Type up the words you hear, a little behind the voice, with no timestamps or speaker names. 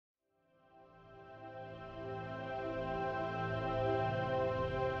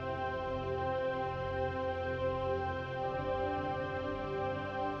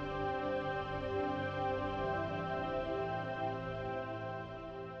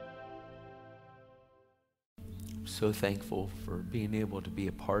so thankful for being able to be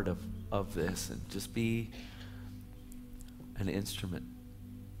a part of this and just be an instrument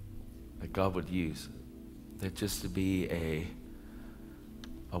that God would use. That just to be a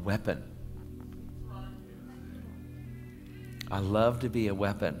weapon. I love to be a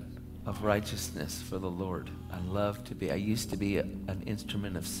weapon of righteousness for the Lord. I used to be an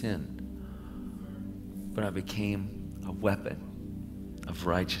instrument of sin, but I became a weapon of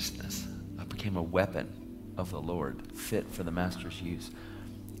righteousness. I became a weapon of the Lord, fit for the Master's use,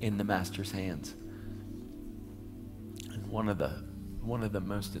 in the Master's hands. And one of the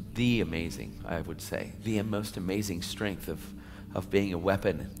most amazing, I would say, the most amazing strength of being a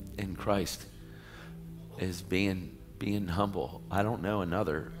weapon in Christ is being humble. I don't know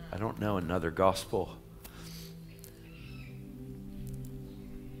another gospel.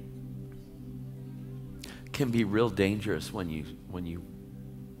 Can be real dangerous when you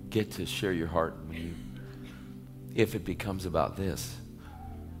get to share your heart, if it becomes about this.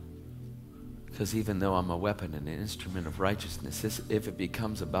 Because even though I'm a weapon and an instrument of righteousness, if it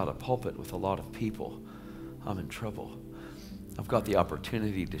becomes about a pulpit with a lot of people, I'm in trouble. I've got the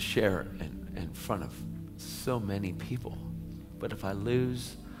opportunity to share in front of so many people. But if I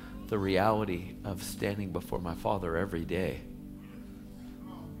lose the reality of standing before my Father every day,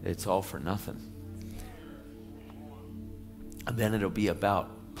 it's all for nothing. And then it'll be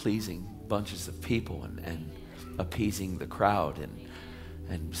about pleasing bunches of people and appeasing the crowd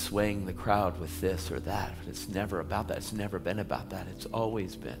and swaying the crowd with this or that. But it's never about that. It's never been about that. It's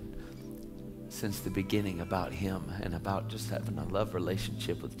always been, since the beginning, about Him and about just having a love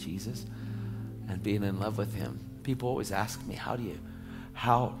relationship with Jesus and being in love with Him. People always ask me,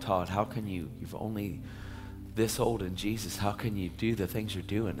 Todd, how can you've only this old in Jesus, how can you do the things you're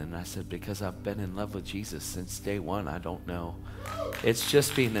doing? And I said, because I've been in love with Jesus since day one. I don't know. It's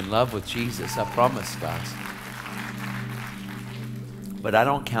just being in love with Jesus, I promise, guys. But I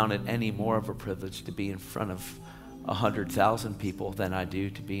don't count it any more of a privilege to be in front of 100,000 people than I do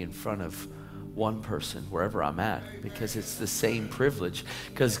to be in front of one person wherever I'm at, because it's the same privilege,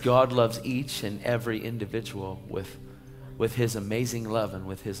 because God loves each and every individual with His amazing love and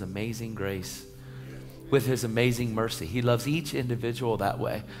with His amazing grace, with His amazing mercy. He loves each individual that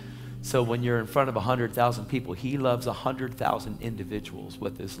way. So when you're in front of 100,000 people, He loves 100,000 individuals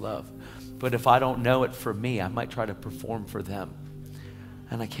with His love. But if I don't know it for me, I might try to perform for them,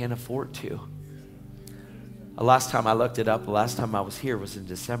 and I can't afford to. The last time I looked it up, the last time I was here was in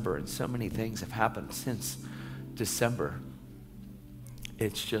December, and so many things have happened since December.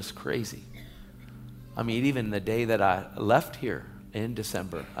 It's just crazy. I mean, even the day that I left here in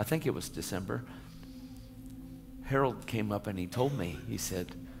December, I think it was December, Harold came up and he told me, he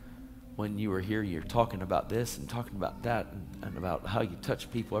said, when you were here, you're talking about this and talking about that and about how you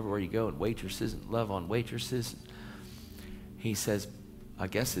touch people everywhere you go, and waitresses and love on waitresses. He says, I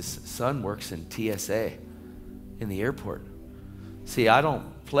guess his son works in TSA in the airport. See, I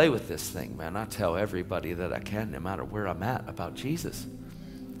don't play with this thing, man. I tell everybody that I can, no matter where I'm at, about Jesus.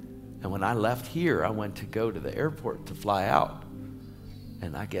 And when I left here, I went to go to the airport to fly out.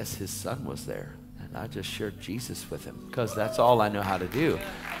 And I guess his son was there. And I just shared Jesus with him, because that's all I know how to do.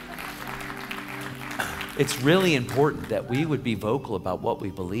 It's really important that we would be vocal about what we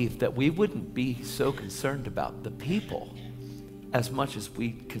believe, that we wouldn't be so concerned about the people as much as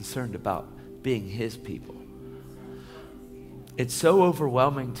we concerned about being His people. It's so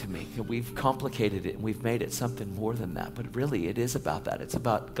overwhelming to me that we've complicated it and we've made it something more than that. But really, it is about that. It's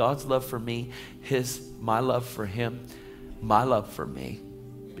about God's love for me, my love for Him, my love for me,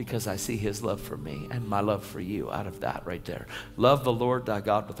 because I see His love for me, and my love for you out of that right there. Love the Lord thy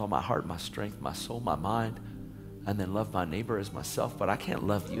God with all my heart, my strength, my soul, my mind, and then love my neighbor as myself. But I can't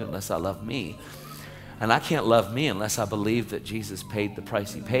love you unless I love me. And I can't love me unless I believe that Jesus paid the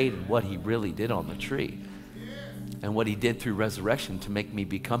price He paid and what He really did on the tree and what He did through resurrection to make me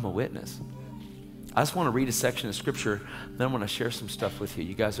become a witness. I just want to read a section of scripture, then I want to share some stuff with you.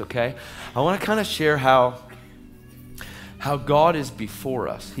 You guys okay? I want to kind of share how God is before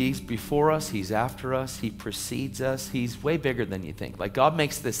us. He's before us. He's after us. He precedes us. He's way bigger than you think. Like, God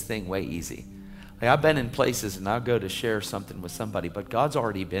makes this thing way easy. Like, I've been in places and I'll go to share something with somebody, but God's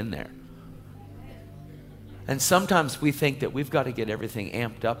already been there. And sometimes we think that we've got to get everything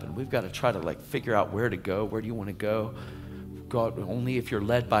amped up and we've got to try to like figure out where to go. Where do you want to go? God, only if you're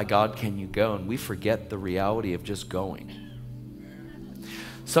led by God can you go. And we forget the reality of just going.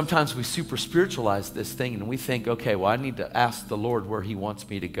 Sometimes we super spiritualize this thing and we think, okay, well, I need to ask the Lord where He wants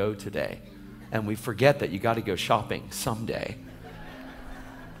me to go today. And we forget that you got to go shopping someday.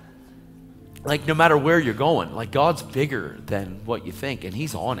 Like, no matter where you're going, like, God's bigger than what you think, and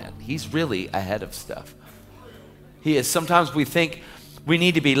He's on it. He's really ahead of stuff. He is. Sometimes we think we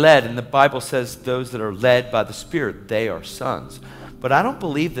need to be led, and the Bible says those that are led by the Spirit, they are sons. But I don't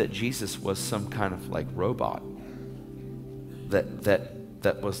believe that Jesus was some kind of like robot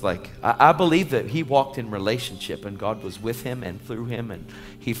that was like, I believe that he walked in relationship and God was with him and through him and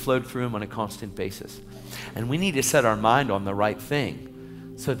he flowed through him on a constant basis. And we need to set our mind on the right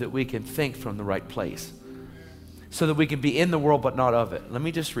thing so that we can think from the right place. So that we can be in the world but not of it. Let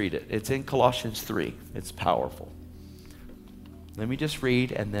me just read it. It's in Colossians 3. It's powerful. Let me just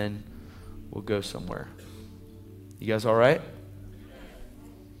read and then we'll go somewhere. You guys all right?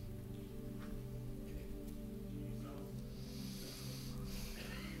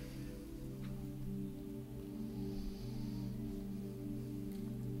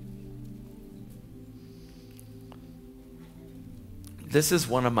 This is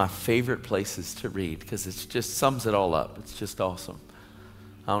one of my favorite places to read because it just sums it all up. It's just awesome.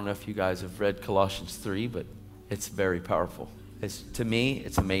 I don't know if you guys have read Colossians 3, but it's very powerful. To me,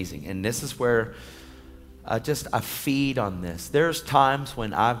 it's amazing. And this is where I feed on this. There's times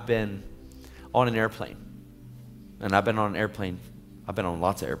when I've been on an airplane. And I've been on an airplane. I've been on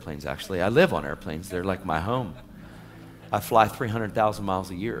lots of airplanes, actually. I live on airplanes. They're like my home. I fly 300,000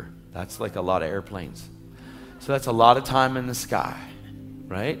 miles a year. That's like a lot of airplanes. So that's a lot of time in the sky,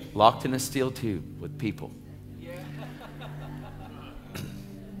 right? Locked in a steel tube with people.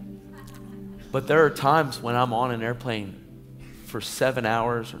 But there are times when I'm on an airplane for 7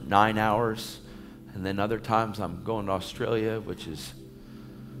 hours or 9 hours, and then other times I'm going to Australia, which is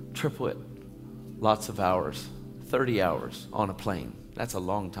triple it, lots of hours, 30 hours on a plane. That's a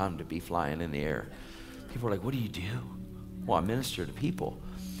long time to be flying in the air. People are like, what do you do? Well, I minister to people.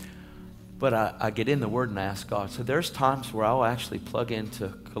 But I get in the Word and I ask God. So there's times where I'll actually plug into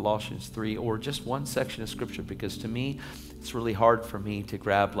Colossians 3 or just one section of Scripture, because to me, it's really hard for me to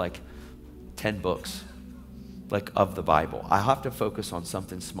grab like 10 books like of the Bible. I have to focus on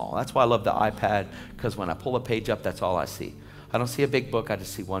something small. That's why I love the iPad, because when I pull a page up, that's all I see. I don't see a big book, I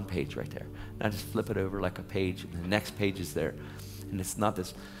just see one page right there. And I just flip it over like a page, and the next page is there. And it's not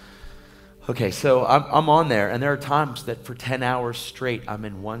this. Okay, so I'm on there, and there are times that for 10 hours straight, I'm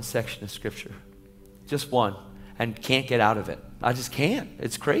in one section of Scripture. Just one, and can't get out of it. I just can't.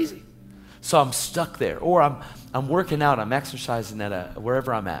 It's crazy. So I'm stuck there. Or I'm working out, I'm exercising at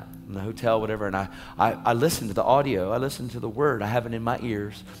wherever I'm at, in the hotel, whatever, and I listen to the audio, I listen to the Word. I have it in my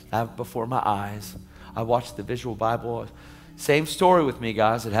ears, I have it before my eyes. I watch the visual Bible. Same story with me,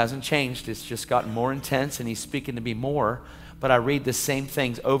 guys. It hasn't changed. It's just gotten more intense, and He's speaking to me more. But I read the same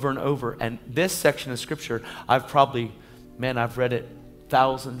things over and over. And this section of Scripture, I've read it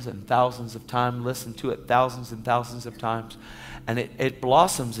thousands and thousands of times, listened to it thousands and thousands of times. And it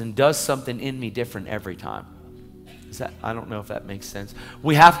blossoms and does something in me different every time. I don't know if that makes sense.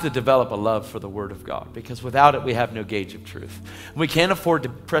 We have to develop a love for the Word of God, because without it, we have no gauge of truth. We can't afford to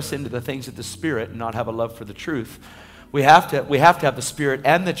press into the things of the Spirit and not have a love for the truth. We have to have the Spirit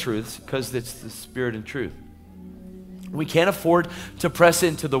and the truth, because it's the Spirit and truth. We can't afford to press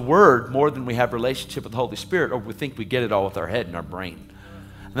into the Word more than we have relationship with the Holy Spirit, or we think we get it all with our head and our brain.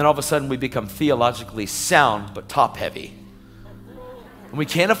 And then all of a sudden we become theologically sound but top heavy. And we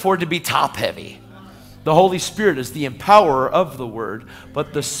can't afford to be top heavy. The Holy Spirit is the empowerer of the Word,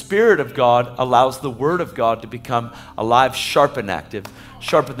 but the Spirit of God allows the Word of God to become alive, sharp, and active,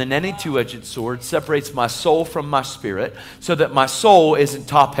 sharper than any two-edged sword, separates my soul from my spirit, so that my soul isn't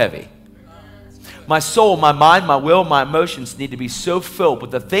top heavy. My soul, my mind, my will, my emotions need to be so filled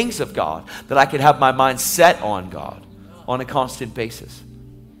with the things of God that I can have my mind set on God on a constant basis.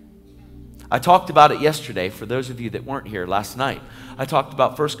 I talked about it yesterday for those of you that weren't here last night. I talked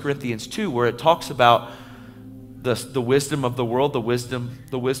about 1 Corinthians 2, where it talks about the wisdom of the world, the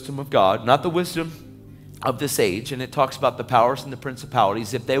wisdom of God, not the wisdom of this age. And it talks about the powers and the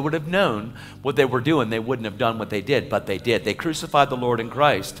principalities. If they would have known what they were doing, they wouldn't have done what they did, but they did. They crucified the Lord in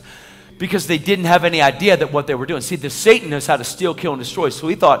Christ, because they didn't have any idea that what they were doing. See, Satan knows how to steal, kill, and destroy. So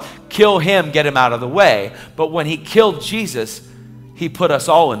he thought, kill him, get him out of the way. But when he killed Jesus, he put us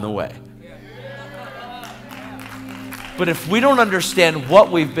all in the way. But if we don't understand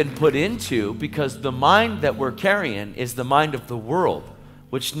what we've been put into, because the mind that we're carrying is the mind of the world,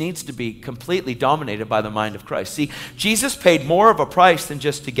 which needs to be completely dominated by the mind of Christ. See, Jesus paid more of a price than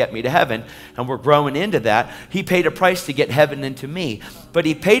just to get me to heaven, and we're growing into that. He paid a price to get heaven into me, but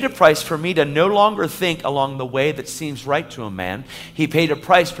He paid a price for me to no longer think along the way that seems right to a man. He paid a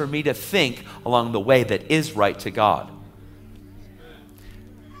price for me to think along the way that is right to God.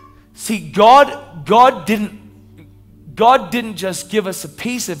 See, God didn't just give us a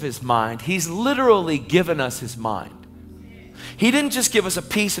piece of His mind. He's literally given us His mind. He didn't just give us a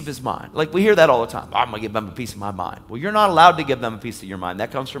piece of his mind. Like we hear that all the time. I'm going to give them a piece of my mind. Well, you're not allowed to give them a piece of your mind.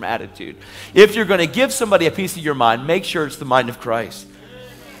 That comes from attitude. If you're going to give somebody a piece of your mind, make sure it's the mind of Christ.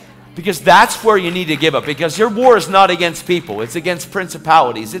 Because that's where you need to give up. Because your war is not against people. It's against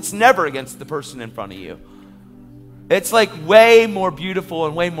principalities. It's never against the person in front of you. It's like way more beautiful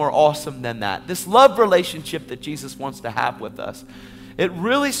and way more awesome than that. This love relationship that Jesus wants to have with us, it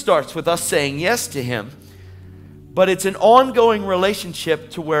really starts with us saying yes to him. But it's an ongoing relationship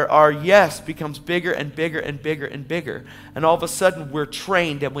to where our yes becomes bigger and bigger and bigger and bigger. And all of a sudden we're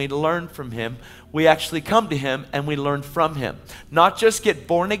trained and we learn from him. We actually come to him and we learn from him. Not just get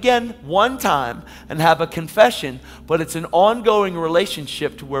born again one time and have a confession, but it's an ongoing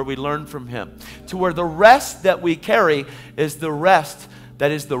relationship to where we learn from him. To where the rest that we carry is the rest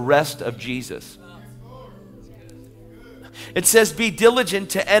that is the rest of Jesus. It says, be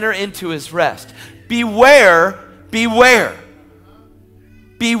diligent to enter into his rest. Beware. Beware.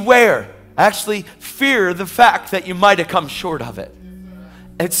 Beware. Actually, fear the fact that you might have come short of it.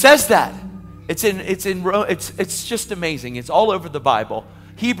 It says that. It's just amazing. It's all over the Bible.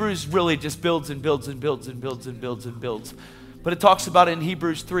 Hebrews really just builds and builds and builds and builds and builds and builds. But it talks about it in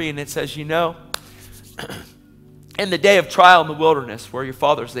Hebrews 3, and it says, you know, in the day of trial in the wilderness, where your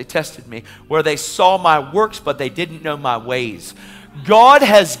fathers, they tested me, where they saw my works, but they didn't know my ways. God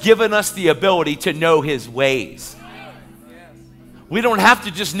has given us the ability to know his ways. We don't have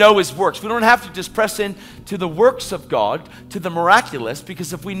to just know his works. We don't have to just press in to the works of God, to the miraculous,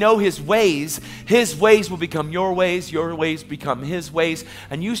 because if we know his ways will become your ways become his ways,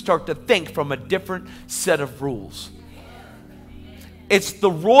 and you start to think from a different set of rules. It's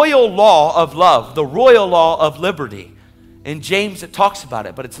the royal law of love, the royal law of liberty. In James it talks about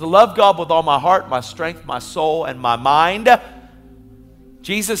it, but it's to love God with all my heart, my strength, my soul, and my mind.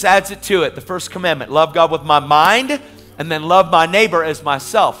 Jesus adds it to it, the first commandment, love God with my mind, and then love my neighbor as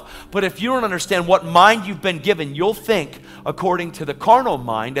myself. But if you don't understand what mind you've been given, you'll think according to the carnal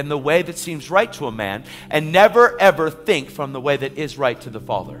mind and the way that seems right to a man, and never ever think from the way that is right to the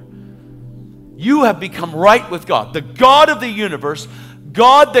Father. You have become right with God, the God of the universe,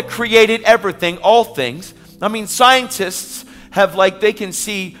 God that created everything, all things. I mean, scientists have they can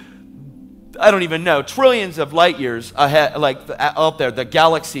see, I don't even know, trillions of light years ahead, out there, the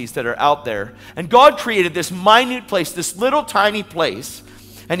galaxies that are out there. And God created this minute place, this little tiny place,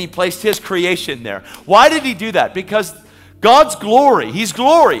 and he placed his creation there. Why did he do that? Because God's glory, he's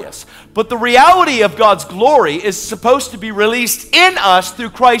glorious. But the reality of God's glory is supposed to be released in us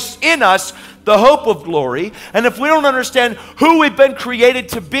through Christ in us, the hope of glory. And if we don't understand who we've been created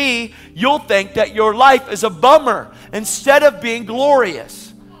to be, you'll think that your life is a bummer instead of being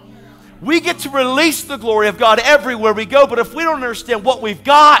glorious. We get to release the glory of God everywhere we go, but if we don't understand what we've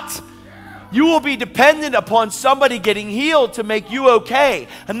got, you will be dependent upon somebody getting healed to make you okay.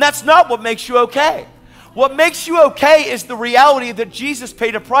 And that's not what makes you okay. What makes you okay is the reality that Jesus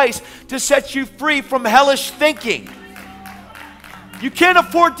paid a price to set you free from hellish thinking. You can't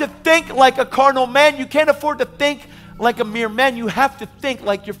afford to think like a carnal man. You can't afford to think like a mere man. You have to think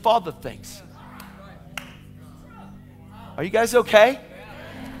like your Father thinks. Are you guys okay?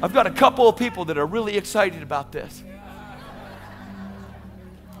 I've got a couple of people that are really excited about this.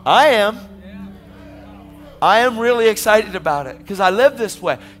 I am really excited about it because I live this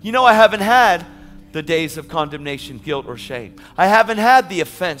way. You know, I haven't had the days of condemnation, guilt, or shame. I haven't had the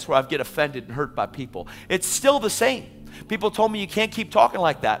offense where I get offended and hurt by people. It's still the same. People told me you can't keep talking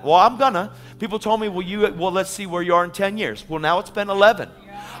like that. Well, I'm gonna. People told me, well, let's see where you are in 10 years. Well, now it's been 11.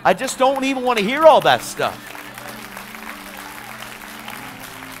 I just don't even want to hear all that stuff.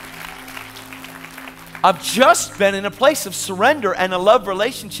 I've just been in a place of surrender and a love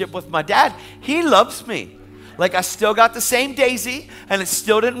relationship with my dad. He loves me. Like I still got the same daisy and it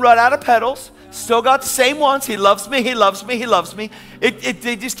still didn't run out of petals. Still got the same ones. He loves me, he loves me, he loves me.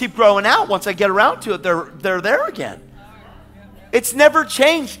 They just keep growing out. Once I get around to it, they're there again. It's never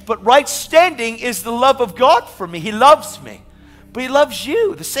changed, but right standing is the love of God for me. He loves me, but he loves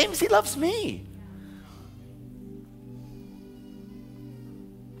you the same as he loves me.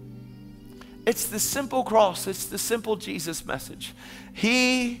 It's the simple cross. It's the simple Jesus message.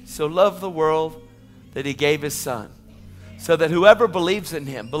 He so loved the world that he gave his son, so that whoever believes in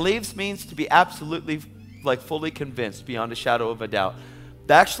him, believes means to be absolutely, fully convinced beyond a shadow of a doubt.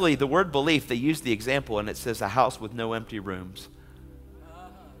 Actually, the word belief, they use the example and it says a house with no empty rooms.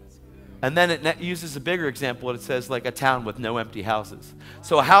 And then it uses a bigger example and it says like a town with no empty houses.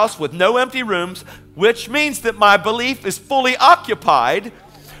 So a house with no empty rooms, which means that my belief is fully occupied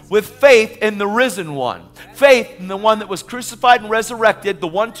with faith in the risen one. Faith in the one that was crucified and resurrected, the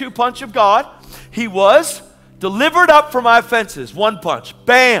 1-2 punch of God. He was Delivered up for my offenses. One punch.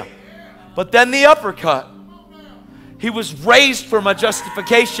 Bam. But then the uppercut. He was raised for my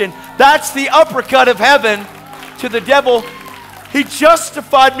justification. That's the uppercut of heaven to the devil. He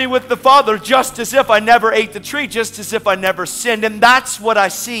justified me with the Father just as if I never ate the tree, just as if I never sinned. And that's what I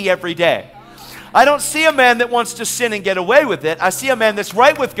see every day. I don't see a man that wants to sin and get away with it. I see a man that's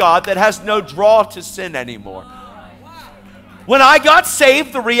right with God that has no draw to sin anymore. When I got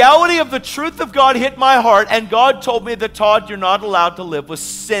saved, the reality of the truth of God hit my heart, and God told me that, Todd, you're not allowed to live with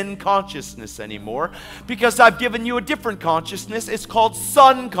sin consciousness anymore because I've given you a different consciousness. It's called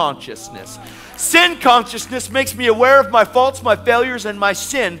son consciousness. Sin consciousness makes me aware of my faults, my failures, and my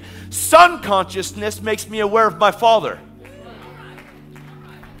sin. Son consciousness makes me aware of my Father.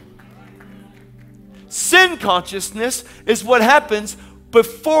 Sin consciousness is what happens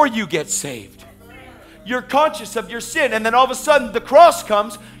before you get saved. You're conscious of your sin, and then all of a sudden the cross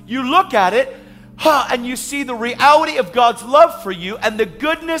comes, you look at it, and you see the reality of God's love for you, and the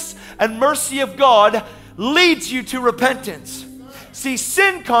goodness and mercy of God leads you to repentance. See,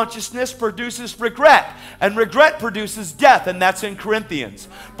 sin consciousness produces regret, and regret produces death, and that's in Corinthians.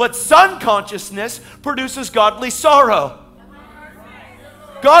 But son consciousness produces godly sorrow.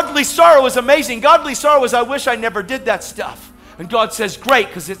 Godly sorrow is amazing. Godly sorrow is, I wish I never did that stuff. And God says, great,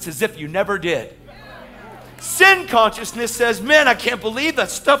 because it's as if you never did. Sin consciousness says, man, I can't believe that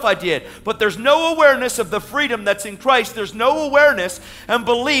stuff I did. But there's no awareness of the freedom that's in Christ. There's no awareness and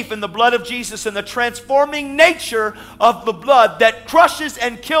belief in the blood of Jesus and the transforming nature of the blood that crushes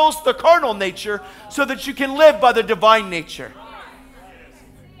and kills the carnal nature so that you can live by the divine nature.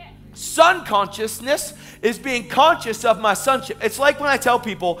 Son consciousness is being conscious of my sonship. It's like when I tell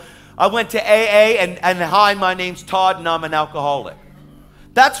people, I went to AA and hi, my name's Todd and I'm an alcoholic.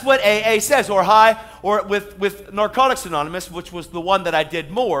 That's what AA says. Or hi, or with Narcotics Anonymous, which was the one that I did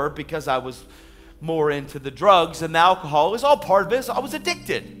more because I was more into the drugs and the alcohol. It was all part of it. So I was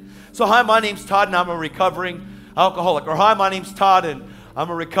addicted. So hi, my name's Todd and I'm a recovering alcoholic. Or hi, my name's Todd and I'm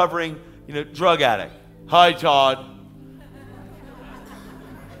a recovering, drug addict. Hi, Todd.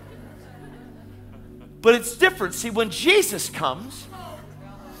 But it's different. See, when Jesus comes,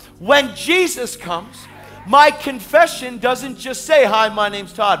 my confession doesn't just say, hi, my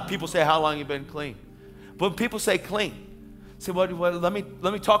name's Todd. People say, how long have you been clean? But when people say clean, say, well, let me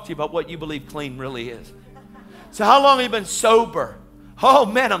talk to you about what you believe clean really is. So how long have you been sober? Oh,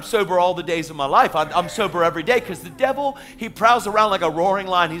 man, I'm sober all the days of my life. I'm sober every day because the devil, he prowls around like a roaring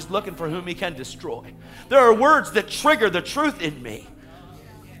lion. He's looking for whom he can destroy. There are words that trigger the truth in me.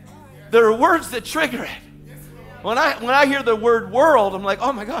 There are words that trigger it. When I hear the word world, I'm like,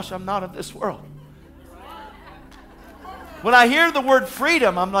 oh my gosh, I'm not of this world. When I hear the word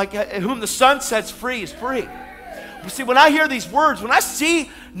freedom, I'm like, whom the Son sets free is free. You see, when I hear these words, when I see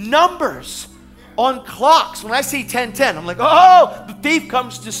numbers on clocks, when I see 10:10, I'm like, oh, the thief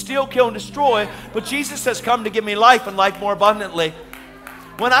comes to steal, kill, and destroy, but Jesus has come to give me life and life more abundantly.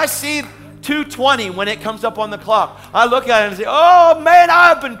 When I see 2:20 when it comes up on the clock, I look at it and say, oh man, I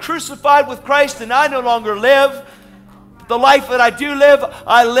have been crucified with Christ and I no longer live. The life that I do live,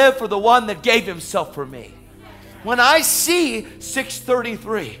 I live for the one that gave himself for me. When I see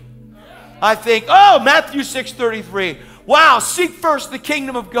 6:33, I think, oh, Matthew 6:33, wow, seek first the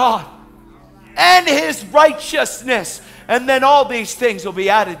kingdom of God and his righteousness, and then all these things will be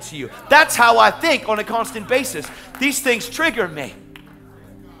added to you. That's how I think on a constant basis. These things trigger me.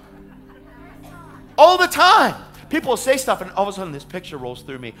 All the time. People will say stuff and all of a sudden this picture rolls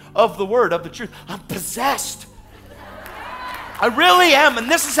through me of the word, of the truth. I'm possessed. I really am, and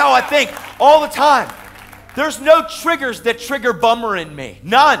this is how I think all the time. There's no triggers that trigger Bummer in me.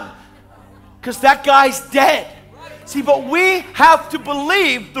 None. Because that guy's dead. See, but we have to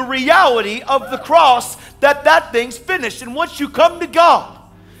believe the reality of the cross, that thing's finished. And once you come to God,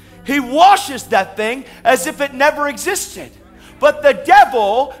 he washes that thing as if it never existed. But the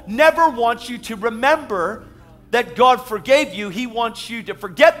devil never wants you to remember that God forgave you. He wants you to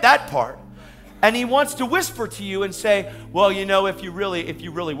forget that part. And he wants to whisper to you and say, well, if you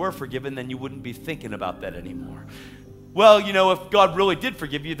really were forgiven, then you wouldn't be thinking about that anymore. Well, if God really did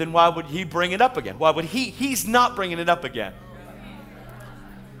forgive you, then why would he bring it up again? Why would he's not bringing it up again.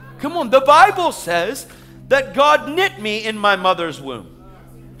 Come on, the Bible says that God knit me in my mother's womb.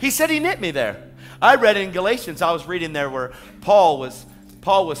 He said he knit me there. I read in Galatians, I was reading there where Paul was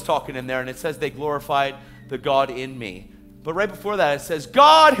talking in there, and it says they glorified the God in me. But right before that, it says,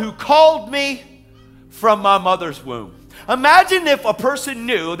 God who called me from my mother's womb. Imagine if a person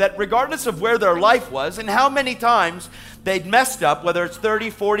knew that regardless of where their life was and how many times they'd messed up, whether it's 30,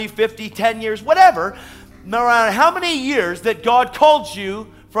 40, 50, 10 years, whatever, no matter how many years that God called you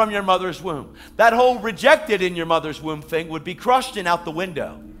from your mother's womb. That whole rejected in your mother's womb thing would be crushed and out the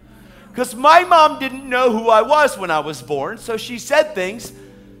window. Because my mom didn't know who I was when I was born, so she said things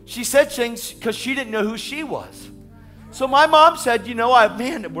because she didn't know who she was. So my mom said, you know,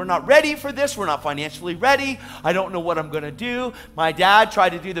 man, we're not ready for this. We're not financially ready. I don't know what I'm going to do. My dad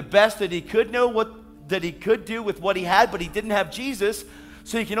tried to do the best that he could do with what he had, but he didn't have Jesus,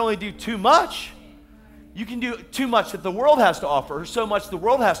 so he can only do too much. You can do too much that the world has to offer, so much the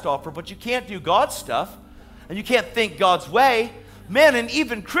world has to offer, but you can't do God's stuff, and you can't think God's way. Man, and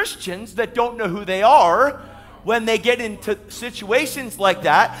even Christians that don't know who they are, when they get into situations like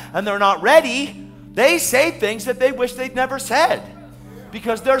that and they're not ready, they say things that they wish they'd never said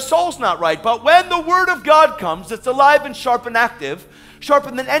because their soul's not right. But when the Word of God comes, it's alive and sharp and active,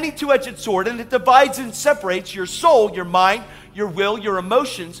 sharper than any two-edged sword, and it divides and separates your soul, your mind, your will, your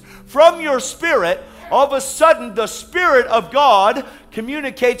emotions from your spirit. All of a sudden, the Spirit of God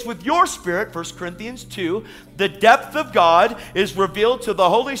communicates with your spirit. 1 Corinthians 2, the depth of God is revealed to the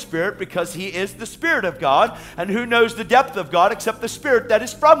Holy Spirit because He is the Spirit of God. And who knows the depth of God except the Spirit that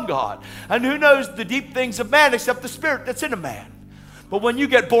is from God? And who knows the deep things of man except the Spirit that's in a man? But when you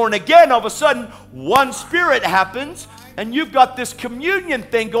get born again, all of a sudden, one Spirit happens, and you've got this communion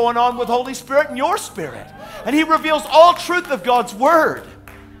thing going on with Holy Spirit and your spirit. And He reveals all truth of God's Word.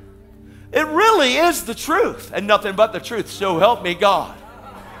 It really is the truth and nothing but the truth, so help me God.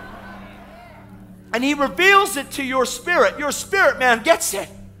 And He reveals it to your spirit. Your spirit, man, gets it.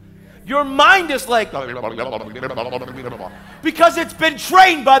 Your mind is like, because it's been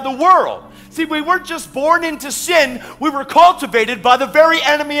trained by the world. See, we weren't just born into sin, we were cultivated by the very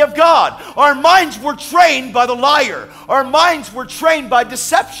enemy of God. Our minds were trained by the liar. Our minds were trained by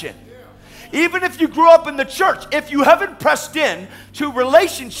deception. Even if you grew up in the church, if you haven't pressed in to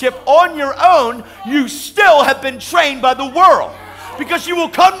relationship on your own, you still have been trained by the world. Because you will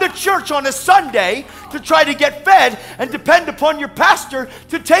come to church on a Sunday to try to get fed and depend upon your pastor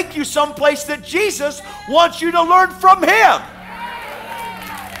to take you someplace that Jesus wants you to learn from Him.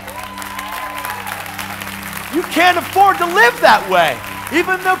 You can't afford to live that way.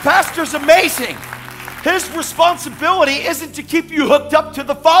 Even though pastor's amazing, his responsibility isn't to keep you hooked up to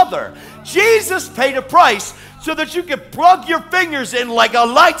the Father. Jesus paid a price so that you can plug your fingers in like a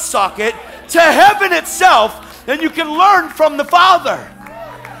light socket to heaven itself, and you can learn from the Father.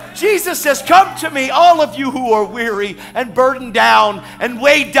 Jesus says, come to me, all of you who are weary and burdened down and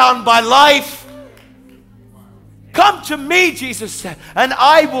weighed down by life. Come to me, Jesus said, and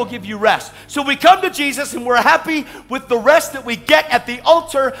I will give you rest. So we come to Jesus and we're happy with the rest that we get at the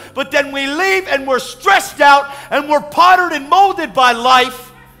altar, but then we leave and we're stressed out and we're pottered and molded by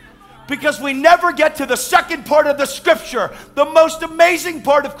life because we never get to the second part of the scripture. The most amazing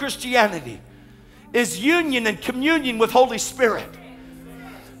part of Christianity is union and communion with Holy Spirit.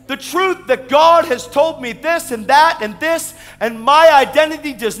 The truth that God has told me this and that and this, and my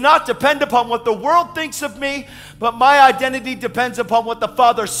identity does not depend upon what the world thinks of me, but my identity depends upon what the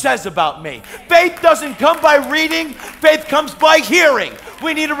Father says about me. Faith doesn't come by reading, faith comes by hearing.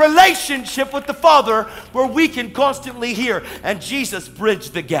 We need a relationship with the Father where we can constantly hear, and Jesus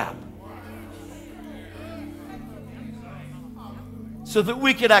bridged the gap so that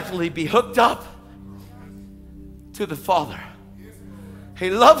we could actually be hooked up to the Father. He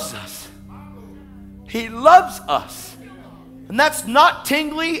loves us. He loves us. And that's not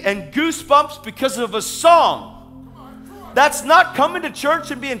tingly and goosebumps because of a song. That's not coming to church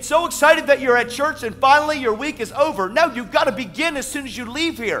and being so excited that you're at church and finally your week is over. No, you've got to begin as soon as you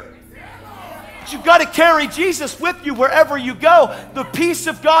leave here. But you've got to carry Jesus with you wherever you go. The peace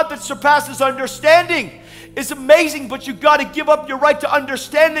of God that surpasses understanding is amazing, but you've got to give up your right to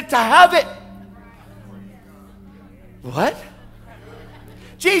understand it to have it. What?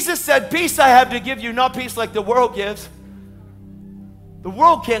 Jesus said, peace I have to give you, not peace like the world gives. The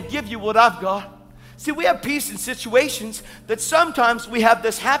world can't give you what I've got. See, we have peace in situations that sometimes we have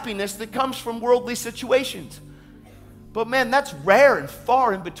this happiness that comes from worldly situations. But man, that's rare and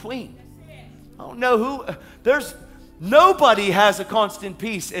far in between. I don't know who, nobody has a constant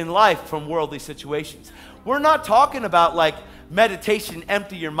peace in life from worldly situations. We're not talking about like meditation,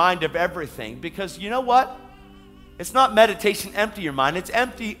 empty your mind of everything, because you know what? It's not meditation, empty your mind. It's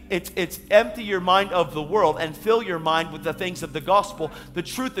empty your mind of the world and fill your mind with the things of the gospel, the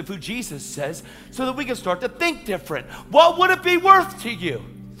truth of who Jesus says, so that we can start to think different. What would it be worth to you?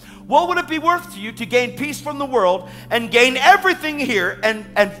 What would it be worth to you to gain peace from the world and gain everything here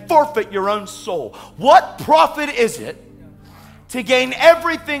and forfeit your own soul? What profit is it to gain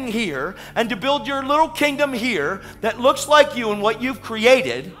everything here and to build your little kingdom here that looks like you and what you've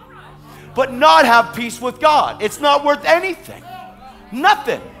created, but not have peace with God? It's not worth anything.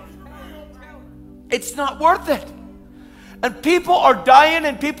 Nothing. It's not worth it. And people are dying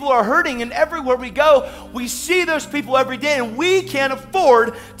and people are hurting, and everywhere we go, we see those people every day, and we can't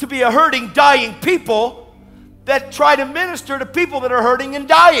afford to be a hurting, dying people that try to minister to people that are hurting and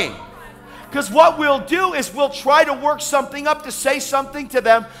dying. Because what we'll do is we'll try to work something up to say something to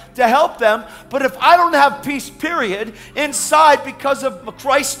them, to help them. But if I don't have peace, period, inside because of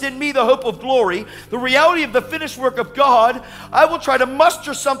Christ in me, the hope of glory, the reality of the finished work of God, I will try to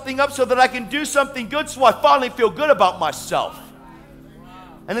muster something up so that I can do something good so I finally feel good about myself.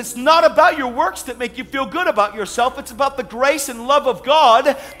 And it's not about your works that make you feel good about yourself. It's about the grace and love of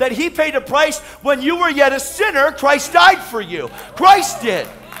God that He paid a price. When you were yet a sinner, Christ died for you. Christ did.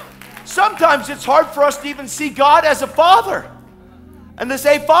 Sometimes it's hard for us to even see God as a father. And to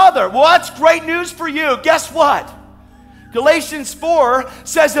say, Father, well, that's great news for you. Guess what? Galatians 4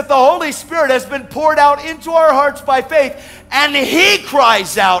 says that the Holy Spirit has been poured out into our hearts by faith, and He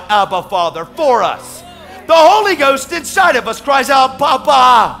cries out, Abba, Father, for us. The Holy Ghost inside of us cries out,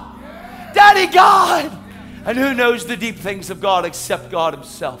 Papa, Daddy God. And who knows the deep things of God except God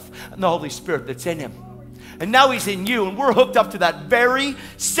Himself and the Holy Spirit that's in Him. And now He's in you, and we're hooked up to that very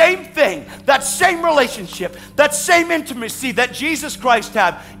same thing, that same relationship, that same intimacy that Jesus Christ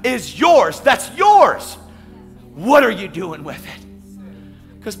had is yours. That's yours. What are you doing with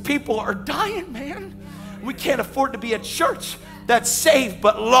it? Because people are dying, man. We can't afford to be a church that's saved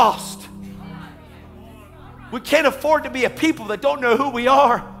but lost. We can't afford to be a people that don't know who we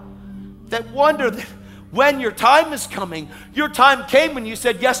are, that wonder that when your time is coming. Your time came when you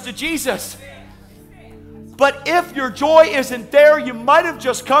said yes to Jesus. But if your joy isn't there, you might have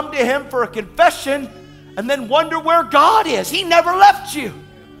just come to Him for a confession and then wonder where God is. He never left you.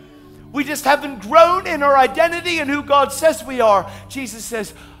 We just haven't grown in our identity and who God says we are. Jesus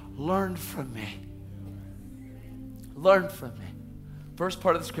says, learn from me. Learn from me. First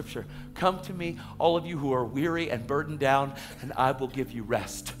part of the scripture, come to me, all of you who are weary and burdened down, and I will give you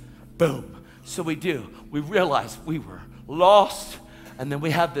rest. Boom. So we do. We realize we were lost, and then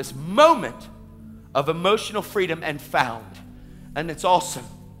we have this moment of emotional freedom and found. And it's awesome.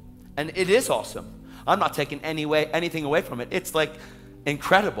 And it is awesome. I'm not taking anything away from it. It's like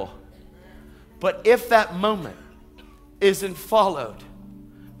incredible. But if that moment isn't followed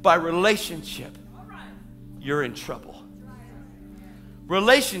by relationship, you're in trouble.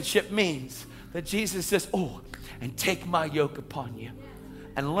 Relationship means that Jesus says, oh, and take my yoke upon you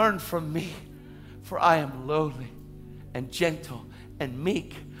and learn from me, for I am lowly and gentle and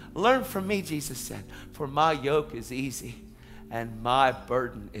meek. Learn from me, Jesus said, for my yoke is easy and my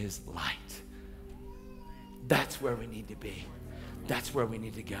burden is light. That's where we need to be. That's where we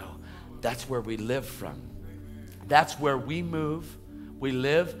need to go. That's where we live from. That's where we move, we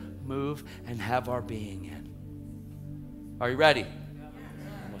live, move, and have our being in. Are you ready?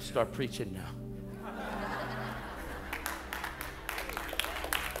 We'll start preaching now.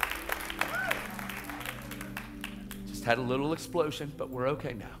 Just had a little explosion, but we're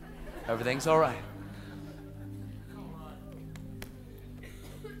okay now. Everything's all right.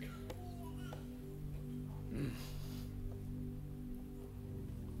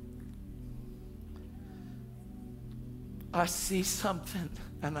 I see something,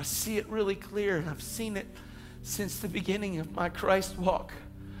 and I see it really clear, and I've seen it since the beginning of my Christ walk.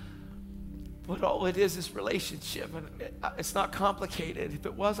 But all it is relationship, and it's not complicated. If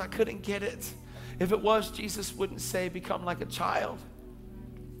it was, I couldn't get it. If it was, Jesus wouldn't say, become like a child.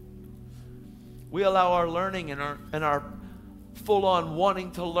 We allow our learning and our full-on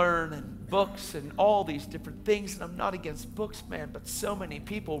wanting to learn and books and all these different things, and I'm not against books, man, but so many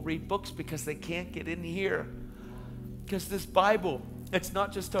people read books because they can't get in here. Because this Bible, it's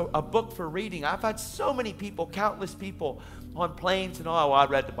not just a book for reading. I've had so many people, countless people on planes and all, oh, I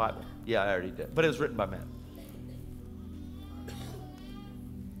read the Bible. Yeah, I already did. But it was written by men.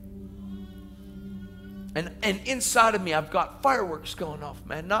 And inside of me, I've got fireworks going off,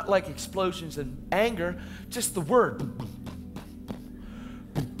 man. Not like explosions and anger, just the word.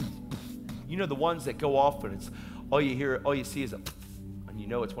 You know the ones that go off and it's all you see is a, and you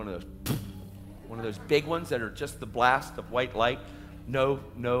know it's one of those big ones that are just the blast of white light, no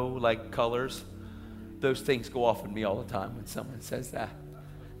like colors. Those things go off in me all the time when someone says that.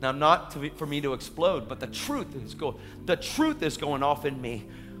 Now, not for me to explode, but the truth is going off in me.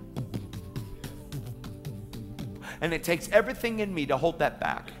 And it takes everything in me to hold that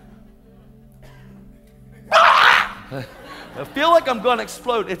back. I feel like I'm going to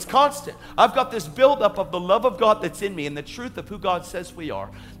explode. It's constant. I've got this buildup of the love of God that's in me and the truth of who God says we are,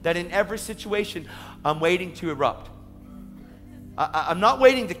 that in every situation, I'm waiting to erupt. I'm not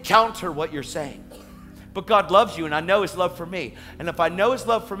waiting to counter what you're saying. But God loves you, and I know his love for me. And if I know his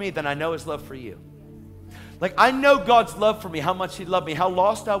love for me, then I know his love for you. Like, I know God's love for me, how much he loved me, how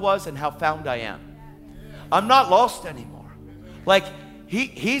lost I was, and how found I am. I'm not lost anymore. Like,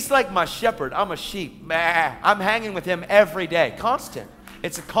 he's like my shepherd. I'm a sheep. I'm hanging with him every day. Constant.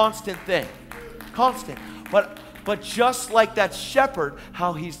 It's a constant thing. Constant. But just like that shepherd,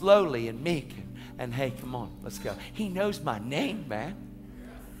 how he's lowly and meek. And hey, come on, let's go. He knows my name, man.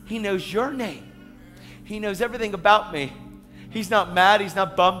 He knows your name. He knows everything about me. He's not mad. He's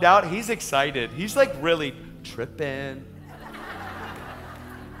not bummed out. He's excited. He's like really tripping.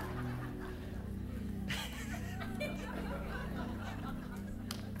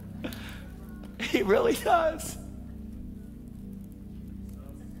 He really does.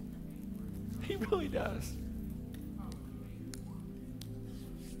 He really does.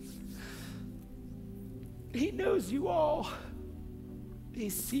 He knows you all. He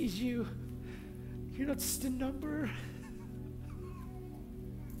sees you. You're not just a number.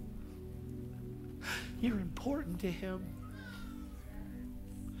 You're important to him.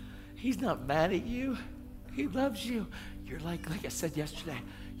 He's not mad at you. He loves you. You're like I said yesterday,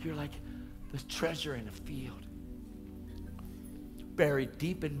 you're like the treasure in a field. Buried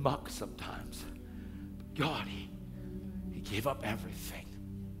deep in muck sometimes. But God, he gave up everything.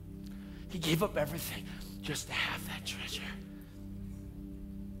 He gave up everything just to have that treasure.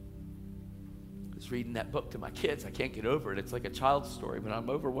 I was reading that book to my kids. I can't get over it. It's like a child's story. When I'm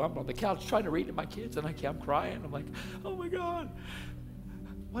overwhelmed on the couch trying to read it to my kids, and I'm crying. I'm like, oh my God.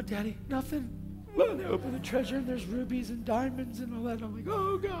 What, Daddy? Nothing. Well, they open the treasure and there's rubies and diamonds and all that. And I'm like,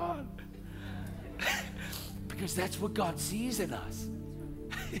 oh God. Because that's what God sees in us.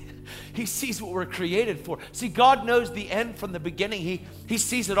 He sees what we're created for. See, God knows the end from the beginning. He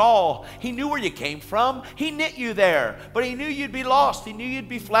sees it all. He knew where you came from. He knit you there. But he knew you'd be lost. He knew you'd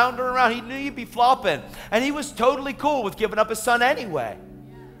be floundering around. He knew you'd be flopping. And he was totally cool with giving up his son anyway.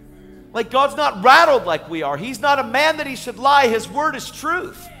 Like, God's not rattled like we are. He's not a man that he should lie. His word is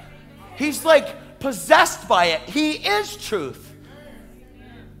truth. He's like possessed by it. He is truth.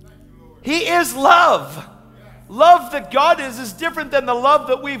 He is love. Love that God is different than the love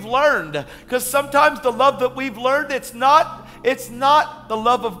that we've learned. Because sometimes the love that we've learned, it's not the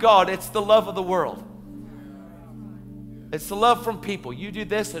love of God. It's the love of the world. It's the love from people. You do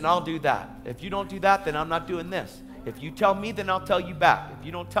this and I'll do that. If you don't do that, then I'm not doing this. If you tell me, then I'll tell you back. If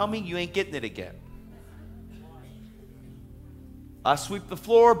you don't tell me, you ain't getting it again. I sweep the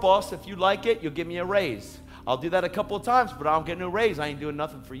floor, boss. If you like it, you'll give me a raise. I'll do that a couple of times, but I don't get no raise. I ain't doing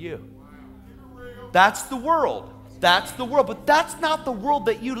nothing for you. That's the world. That's the world. But that's not the world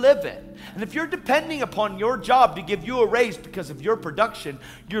that you live in. And if you're depending upon your job to give you a raise because of your production,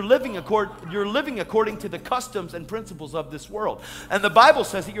 you're living according to the customs and principles of this world. And the Bible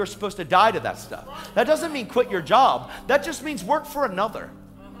says that you're supposed to die to that stuff. That doesn't mean quit your job. That just means work for another.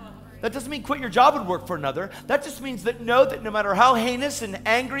 That doesn't mean quit your job and work for another. That just means that no matter how heinous and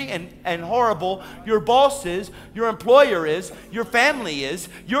angry and horrible your boss is, your employer is, your family is,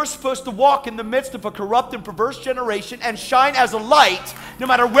 you're supposed to walk in the midst of a corrupt and perverse generation and shine as a light no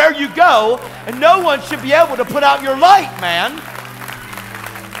matter where you go, and no one should be able to put out your light, man.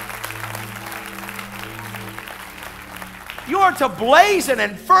 You are to blaze an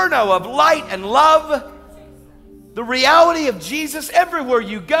inferno of light and love. The reality of Jesus everywhere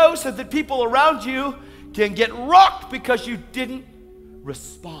you go so that people around you can get rocked because you didn't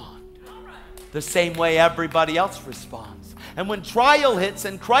respond the same way everybody else responds. And when trial hits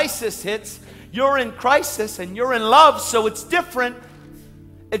and crisis hits, you're in crisis and you're in love, so it's different.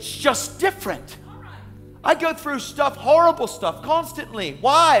 It's just different. I go through stuff, horrible stuff, constantly.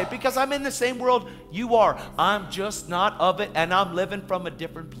 Why? Because I'm in the same world you are. I'm just not of it, and I'm living from a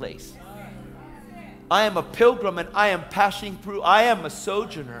different place. I am a pilgrim and I am passing through. I am a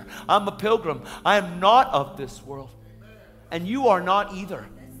sojourner. I'm a pilgrim. I am not of this world. And you are not either.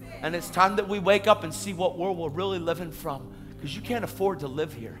 And it's time that we wake up and see what world we're really living from. Because you can't afford to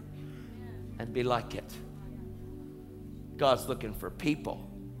live here and be like it. God's looking for people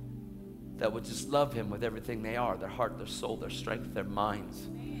that would just love him with everything they are, their heart, their soul, their strength, their minds.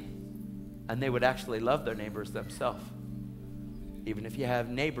 And they would actually love their neighbors themselves. Even if you have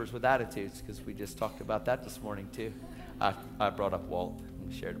neighbors with attitudes, because we just talked about that this morning too. I brought up Walt.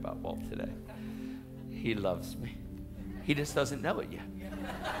 We shared about Walt today. He loves me. He just doesn't know it yet.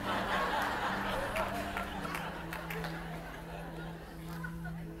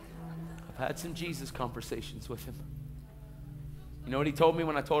 I've had some Jesus conversations with him. You know what he told me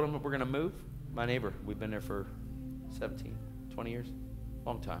when I told him that we're going to move? My neighbor. We've been there for 17, 20 years.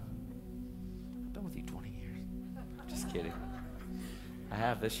 Long time. I've been with you 20 years. Just kidding. I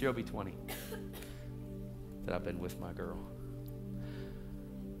have. This year will be 20. that I've been with my girl.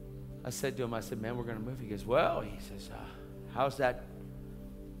 I said to him, I said, man, we're going to move. He goes, well, he says, how's that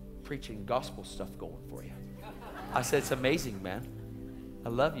preaching gospel stuff going for you? I said, it's amazing, man. I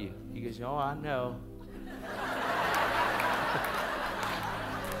love you. He goes, oh, I know.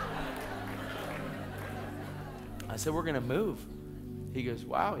 I said, we're going to move. He goes,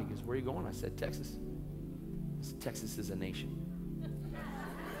 wow. He goes, where are you going? I said, Texas. I said, Texas is a nation.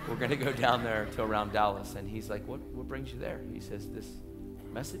 We're going to go down there to around Dallas. And he's like, what brings you there? He says, this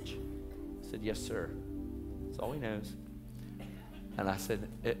message. I said, yes, sir. That's all he knows. And I said,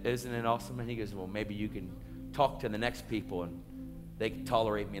 isn't it awesome? And he goes, well, maybe you can talk to the next people and they can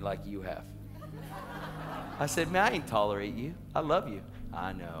tolerate me like you have. I said, man, I ain't tolerate you. I love you.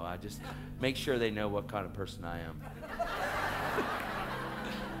 I know. I just make sure they know what kind of person I am.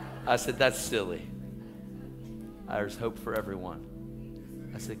 I said, that's silly. There's hope for everyone.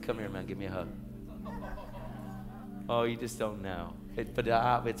 I said, come here, man. Give me a hug. Oh, you just don't know. But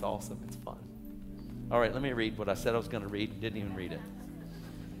it's awesome. It's fun. All right, let me read what I said I was going to read and didn't even read it.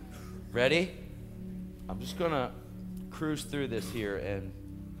 Ready? I'm just going to cruise through this here and,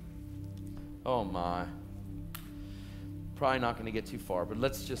 oh my. Probably not going to get too far, but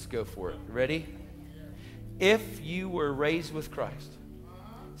let's just go for it. Ready? If you were raised with Christ,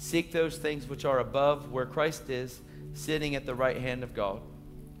 seek those things which are above where Christ is, sitting at the right hand of God.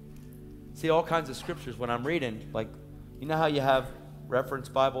 See, all kinds of scriptures when I'm reading, like, you know how you have reference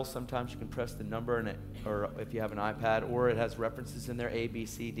Bibles? Sometimes you can press the number in it, or if you have an iPad, or it has references in there, A, B,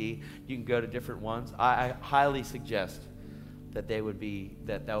 C, D. You can go to different ones. I highly suggest that would be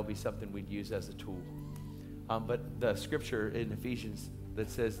something we'd use as a tool. But the scripture in Ephesians that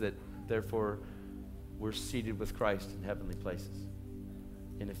says that, therefore, we're seated with Christ in heavenly places.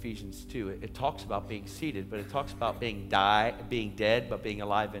 In Ephesians 2, it talks about being seated, but it talks about being dead, but being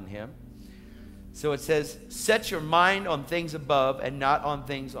alive in Him. So it says, set your mind on things above and not on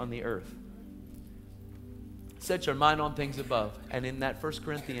things on the earth. Set your mind on things above. And in that 1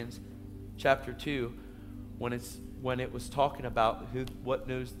 Corinthians chapter 2, when it was talking about what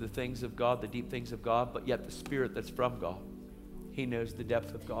knows the things of God, the deep things of God, but yet the Spirit that's from God. He knows the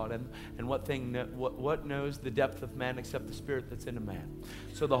depth of God. And what knows the depth of man except the Spirit that's in a man?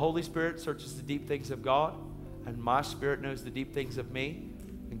 So the Holy Spirit searches the deep things of God, and my spirit knows the deep things of me.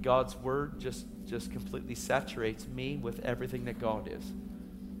 And God's word just completely saturates me with everything that God is.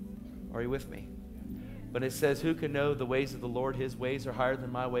 Are you with me? But it says, who can know the ways of the Lord? His ways are higher than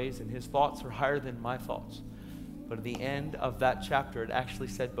my ways, and His thoughts are higher than my thoughts. But at the end of that chapter, it actually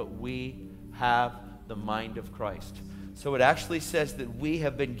said, but we have the mind of Christ. So it actually says that we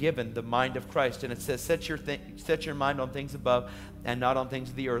have been given the mind of Christ. And it says, set your mind on things above and not on things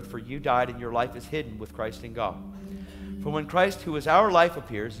of the earth, for you died and your life is hidden with Christ in God. For when Christ, who is our life,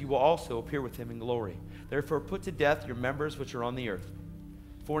 appears, you will also appear with Him in glory. Therefore put to death your members which are on the earth.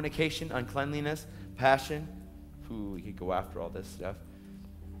 Fornication, uncleanliness, passion. We could go after all this stuff.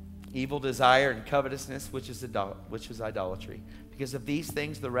 Evil desire and covetousness, which is idolatry. Because of these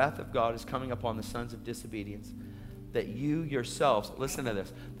things the wrath of God is coming upon the sons of disobedience, that you yourselves, listen to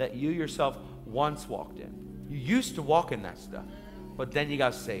this, that you yourself once walked in. You used to walk in that stuff, but then you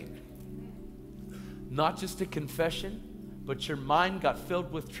got saved. Not just a confession, but your mind got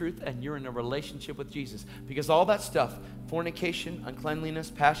filled with truth and you're in a relationship with Jesus. Because all that stuff, fornication,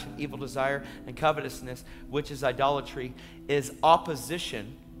 uncleanliness, passion, evil desire, and covetousness, which is idolatry, is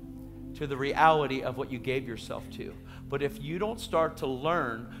opposition to the reality of what you gave yourself to. But if you don't start to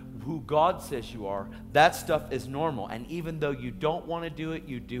learn who God says you are, that stuff is normal. And even though you don't want to do it,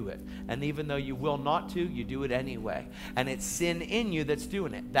 you do it. And even though you will not to, you do it anyway. And it's sin in you that's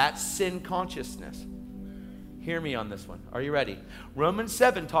doing it. That's sin consciousness. Hear me on this one. Are you ready? Romans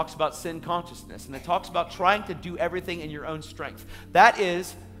 7 talks about sin consciousness, and it talks about trying to do everything in your own strength. It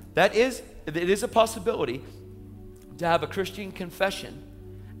is a possibility to have a Christian confession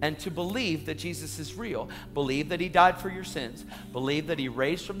and to believe that Jesus is real, believe that He died for your sins, believe that He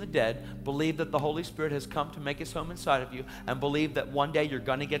raised from the dead, believe that the Holy Spirit has come to make His home inside of you, and believe that one day you're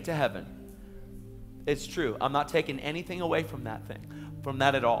going to get to heaven. It's true. I'm not taking anything away from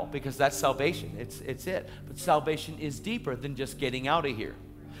that at all, because that's salvation. It's it. But salvation is deeper than just getting out of here.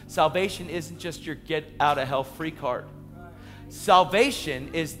 Salvation isn't just your get out of hell free card.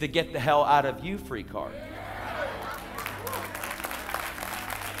 Salvation is the get the hell out of you free card.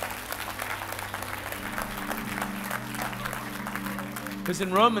 Because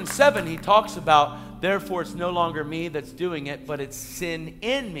in Romans 7, he talks about, therefore it's no longer me that's doing it, but it's sin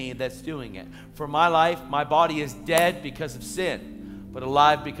in me that's doing it. For my life, my body is dead because of sin. but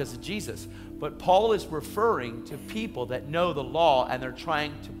alive because of Jesus. But Paul is referring to people that know the law and they're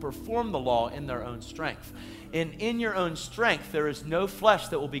trying to perform the law in their own strength. And in your own strength, there is no flesh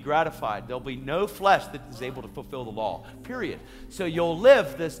that will be gratified. There'll be no flesh that is able to fulfill the law, period. So you'll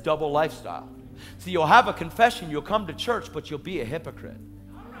live this double lifestyle. So you'll have a confession, you'll come to church, but you'll be a hypocrite.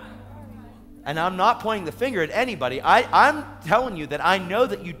 And I'm not pointing the finger at anybody. I'm telling you that I know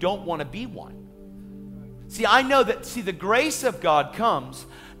that you don't want to be one. See, I know that, the grace of God comes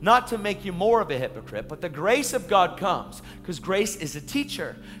not to make you more of a hypocrite, but the grace of God comes because grace is a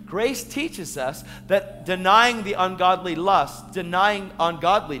teacher. Grace teaches us that denying the ungodly lust, denying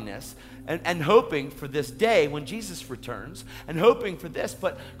ungodliness, and hoping for this day when Jesus returns, and hoping for this,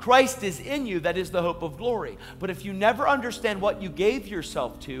 but Christ is in you, that is the hope of glory. But if you never understand what you gave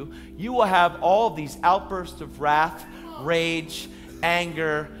yourself to, you will have all of these outbursts of wrath, rage,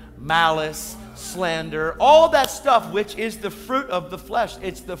 anger, malice, slander, all that stuff which is the fruit of the flesh.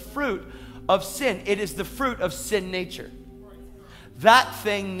 It's the fruit of sin. It is the fruit of sin nature. That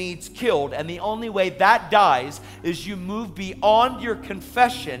thing needs killed, and the only way that dies is you move beyond your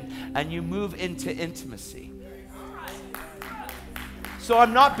confession and you move into intimacy. So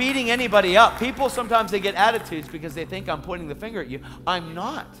I'm not beating anybody up. People sometimes they get attitudes because they think I'm pointing the finger at you. I'm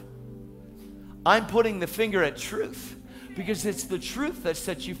not. I'm putting the finger at truth. Because it's the truth that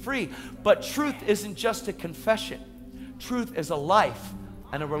sets you free. But truth isn't just a confession. Truth is a life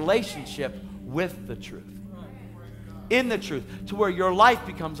and a relationship with the truth. In the truth, to where your life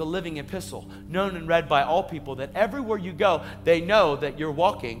becomes a living epistle, known and read by all people, that everywhere you go, they know that you're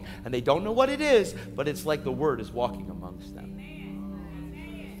walking, and they don't know what it is, but it's like the word is walking amongst them.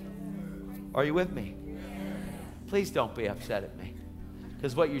 Are you with me? Please don't be upset at me.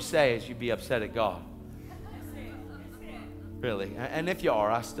 Because what you say is you'd be upset at God. Really. And if you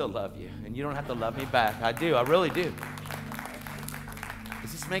are, I still love you. And you don't have to love me back. I do. I really do.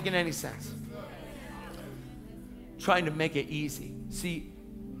 Is this making any sense? Trying to make it easy. See,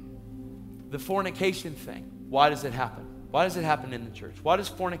 the fornication thing, why does it happen? Why does it happen in the church? Why does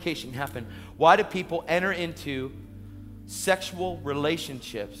fornication happen? Why do people enter into sexual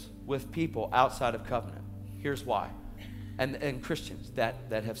relationships with people outside of covenant? Here's why. And Christians that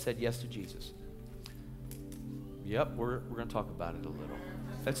have said yes to Jesus. Yep, we're going to talk about it a little.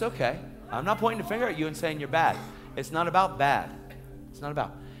 That's okay. I'm not pointing the finger at you and saying you're bad. It's not about bad. It's not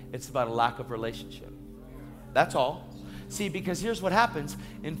about. It's about a lack of relationship. That's all. See, because here's what happens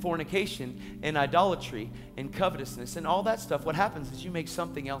in fornication, in idolatry, in covetousness, and all that stuff. What happens is you make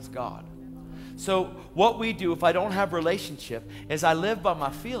something else God. So what we do if I don't have relationship is I live by my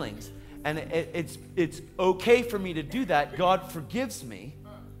feelings, and it's okay for me to do that. God forgives me.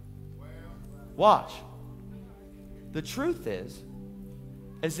 Watch. The truth is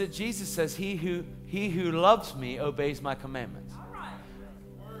that Jesus says, he who loves me obeys my commandments.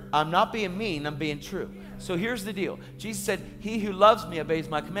 I'm not being mean, I'm being true. So here's the deal. Jesus said, he who loves me obeys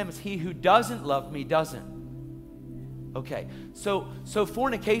my commandments. He who doesn't love me doesn't. Okay, so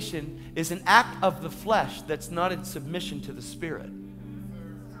fornication is an act of the flesh that's not in submission to the Spirit.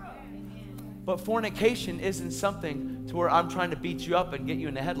 But fornication isn't something to where I'm trying to beat you up and get you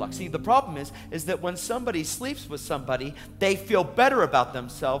in a headlock. See, the problem is that when somebody sleeps with somebody, they feel better about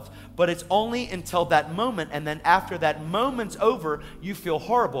themselves, but it's only until that moment, and then after that moment's over, you feel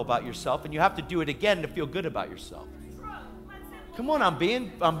horrible about yourself, and you have to do it again to feel good about yourself. Come on, I'm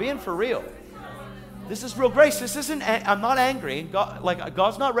being for real. This is real grace. This isn't. I'm not angry.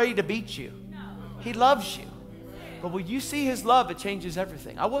 God's not ready to beat you. He loves you. But when you see his love, it changes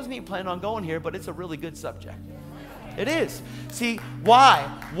everything. I wasn't even planning on going here, but it's a really good subject. It is. See, why?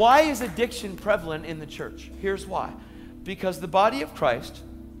 Why is addiction prevalent in the church? Here's why. Because the body of Christ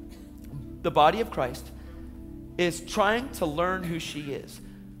is trying to learn who she is.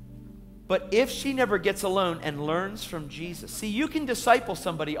 But if she never gets alone and learns from Jesus, see, you can disciple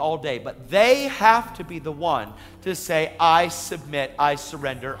somebody all day, but they have to be the one to say, I submit, I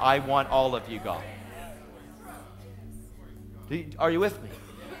surrender, I want all of you, God. Are you with me?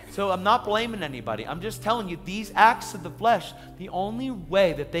 So I'm not blaming anybody. I'm just telling you, these acts of the flesh, the only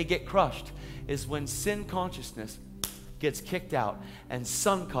way that they get crushed is when sin consciousness gets kicked out and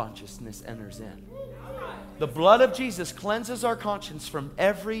son consciousness enters in. The blood of Jesus cleanses our conscience from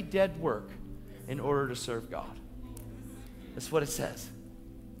every dead work in order to serve God. That's what it says.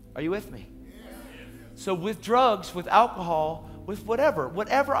 Are you with me? So with drugs, with alcohol, with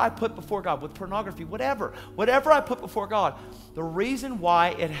whatever I put before God, with pornography, whatever I put before God, the reason why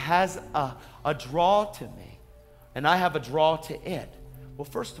it has a draw to me, and I have a draw to it, well,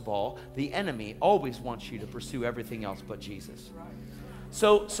 first of all, the enemy always wants you to pursue everything else but Jesus.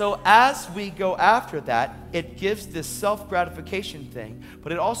 So as we go after that, it gives this self-gratification thing,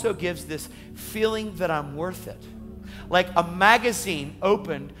 but it also gives this feeling that I'm worth it. Like a magazine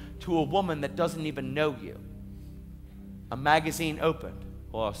opened to a woman that doesn't even know you. A magazine opened.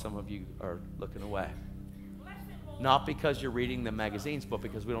 Well, some of you are looking away. Not because you're reading the magazines, but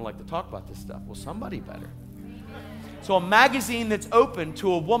because we don't like to talk about this stuff. Well, somebody better. So a magazine that's open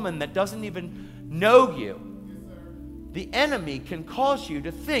to a woman that doesn't even know you, the enemy can cause you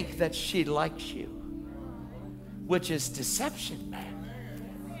to think that she likes you, which is deception, man.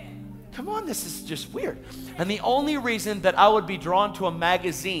 Come on, this is just weird. And the only reason that I would be drawn to a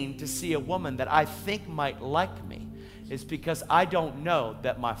magazine to see a woman that I think might like me is because I don't know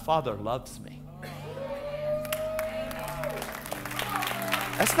that my Father loves me.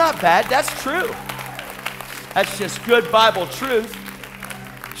 That's not bad, that's true. That's just good Bible truth.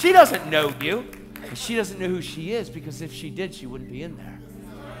 She doesn't know you, and she doesn't know who she is, because if she did, she wouldn't be in there.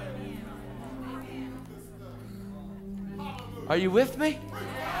 Are you with me?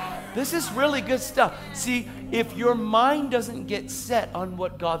 This is really good stuff. See, if your mind doesn't get set on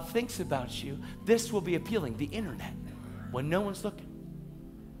what God thinks about you, this will be appealing. The internet, when no one's looking.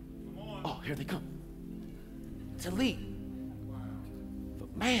 Oh, here they come. It's elite.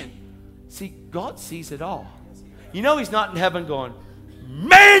 But man, see, God sees it all. You know he's not in heaven going,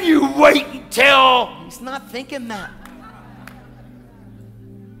 man, you wait until. He's not thinking that.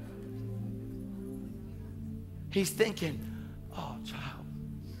 He's thinking, oh, child,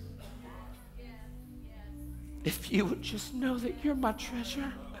 if you would just know that you're my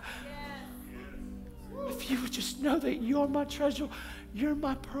treasure. If you would just know that you're my treasure, you're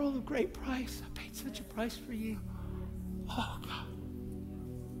my pearl of great price. I paid such a price for you. Oh, God.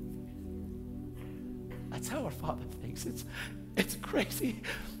 That's how our Father thinks. It's crazy.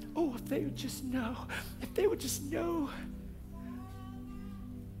 Oh, if they would just know. If they would just know.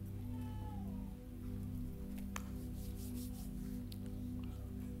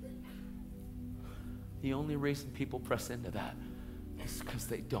 The only reason people press into that is because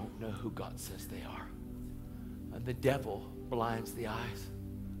they don't know who God says they are. And the devil blinds the eyes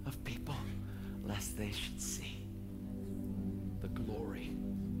of people lest they should see the glory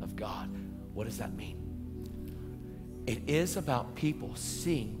of God. What does that mean? It is about people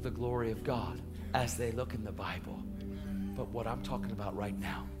seeing the glory of God as they look in the Bible. But what I'm talking about right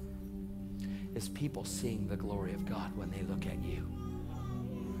now is people seeing the glory of God when they look at you.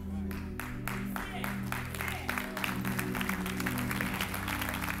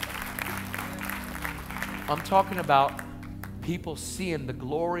 I'm talking about people seeing the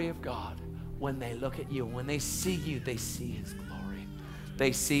glory of God when they look at you. When they see you, they see His glory.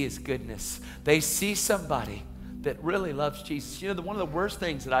 They see His goodness. They see somebody that really loves Jesus. You know, one of the worst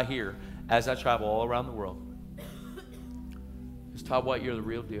things that I hear as I travel all around the world is, Todd White, you're the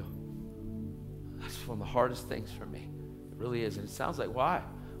real deal. That's one of the hardest things for me. It really is. And it sounds like, why?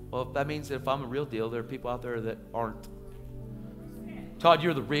 Well, that means that if I'm a real deal, there are people out there that aren't. Todd,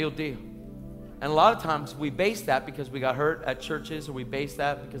 you're the real deal. And a lot of times we base that because we got hurt at churches, or we base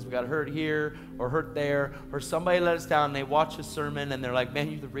that because we got hurt here or hurt there, or somebody let us down and they watch a sermon and they're like, man,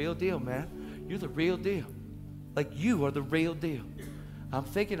 you're the real deal, man. You're the real deal. Like, you are the real deal. I'm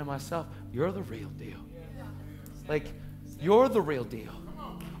thinking to myself, you're the real deal. Like, you're the real deal.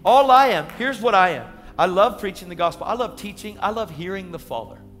 All I am, here's what I am. I love preaching the gospel. I love teaching. I love hearing the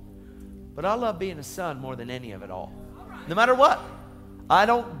Father. But I love being a son more than any of it all. No matter what. I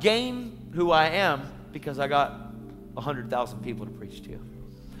don't gain who I am because I got 100,000 people to preach to.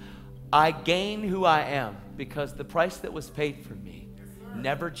 I gain who I am because the price that was paid for me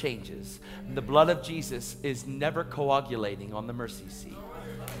never changes. And the blood of Jesus is never coagulating on the mercy seat.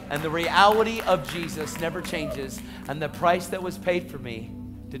 And the reality of Jesus never changes. And the price that was paid for me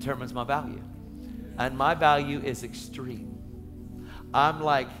determines my value. And my value is extreme. I'm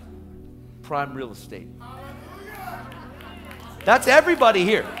like prime real estate. That's everybody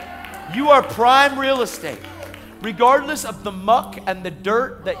here. You are prime real estate. Regardless of the muck and the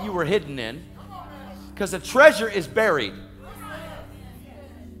dirt that you were hidden in. Because the treasure is buried.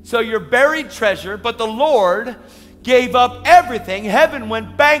 So you're buried treasure, but the Lord gave up everything. Heaven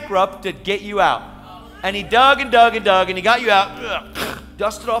went bankrupt to get you out. And He dug and dug and dug, and He got you out.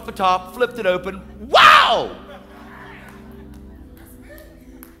 Dusted off the top, flipped it open. Wow!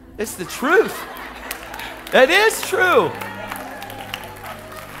 It's the truth. It is true.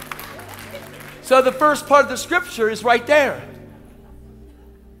 So the first part of the scripture is right there.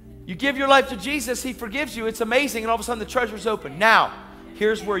 You give your life to Jesus, He forgives you. It's amazing, and all of a sudden the treasure's open. Now,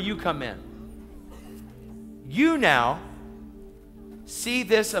 here's where you come in. You now see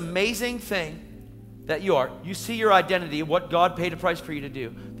this amazing thing that you are. You see your identity, what God paid a price for you to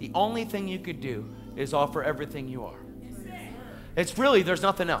do. The only thing you could do is offer everything you are. It's really, there's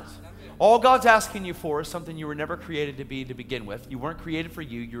nothing else. All God's asking you for is something you were never created to be to begin with. You weren't created for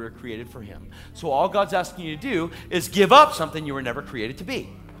you were created for Him. So all God's asking you to do is give up something you were never created to be.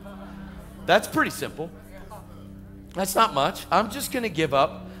 That's pretty simple. That's not much. I'm just going to give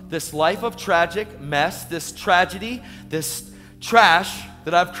up this life of tragic mess, this tragedy, this trash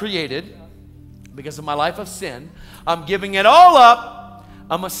that I've created because of my life of sin. I'm giving it all up.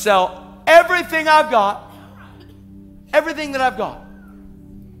 I'm going to sell everything I've got, everything that I've got,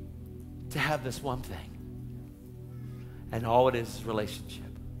 to have this one thing. And all it is relationship.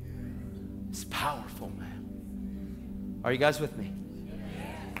 It's powerful, man. Are you guys with me?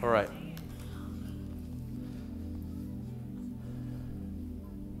 All right.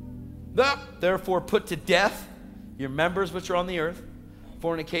 Therefore, put to death your members which are on the earth: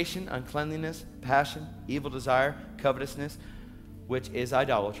 fornication, uncleanliness, passion, evil desire, covetousness, which is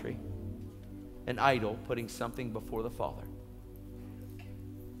idolatry. An idol, putting something before the Father.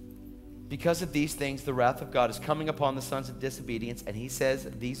 Because of these things, the wrath of God is coming upon the sons of disobedience. And He says,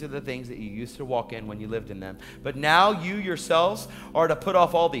 these are the things that you used to walk in when you lived in them. But now you yourselves are to put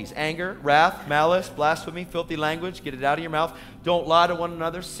off all these: anger, wrath, malice, blasphemy, filthy language. Get it out of your mouth. Don't lie to one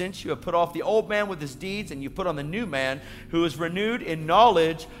another, since you have put off the old man with his deeds, and you put on the new man, who is renewed in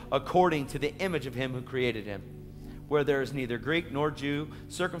knowledge according to the image of Him who created him. Where there is neither Greek nor Jew,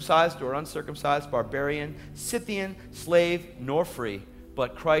 circumcised or uncircumcised, barbarian, Scythian, slave, nor free,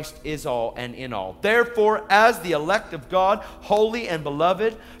 but Christ is all and in all. Therefore, as the elect of God, holy and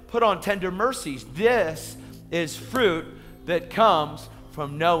beloved, put on tender mercies. This is fruit that comes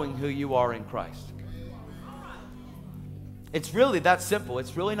from knowing who you are in Christ. It's really that simple.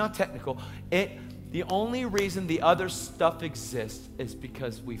 It's really not technical. The only reason the other stuff exists is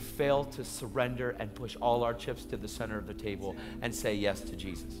because we fail to surrender and push all our chips to the center of the table and say yes to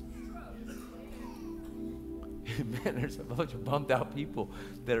Jesus. Man, there's a bunch of bummed out people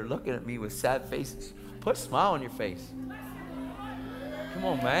that are looking at me with sad faces. Put a smile on your face. Come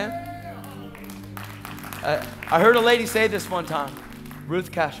on, man. I heard a lady say this one time.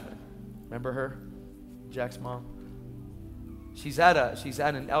 Ruth Cashman. Remember her? Jack's mom. She's at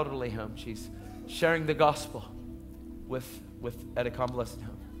an elderly home. She's sharing the gospel at a convalescent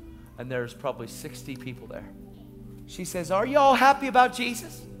home. And there's probably 60 people there. She says, "Are you all happy about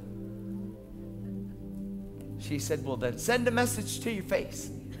Jesus?" She said, "Well, then send a message to your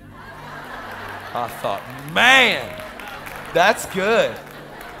face." I thought, man, that's good.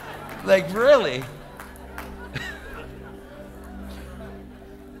 Like, really?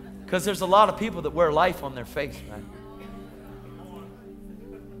 Because there's a lot of people that wear life on their face, man.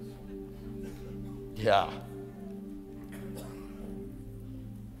 Yeah.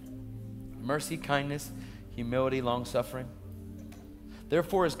 Mercy, kindness, humility, long-suffering.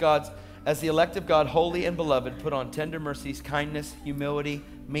 Therefore, as the elect of God, holy and beloved, put on tender mercies, kindness, humility,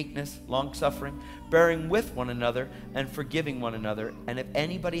 meekness, long-suffering, bearing with one another and forgiving one another. And if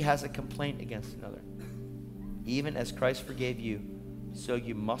anybody has a complaint against another, even as Christ forgave you, so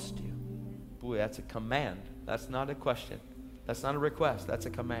you must do. Boy, that's a command. That's not a question. That's not a request. That's a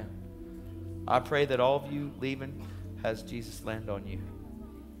command. I pray that all of you leaving has Jesus land on you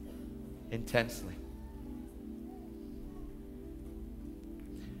intensely.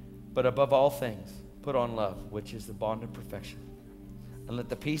 But above all things, put on love, which is the bond of perfection. And let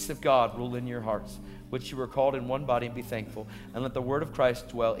the peace of God rule in your hearts, which you were called in one body, and be thankful. And let the word of Christ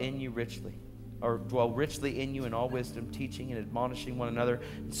dwell richly in you in all wisdom, teaching and admonishing one another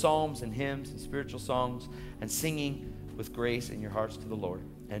in psalms and hymns and spiritual songs, and singing with grace in your hearts to the Lord.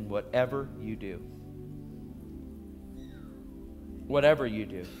 And whatever you do,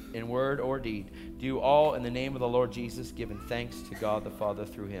 in word or deed, do all in the name of the Lord Jesus, giving thanks to God the Father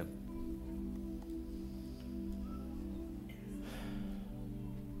through Him.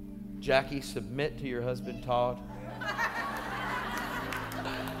 Jackie, submit to your husband, Todd.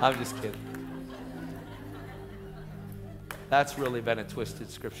 I'm just kidding. That's really been a twisted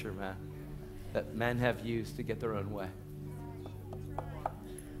scripture, man, that men have used to get their own way.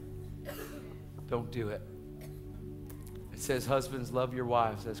 Don't do it. It says, husbands, love your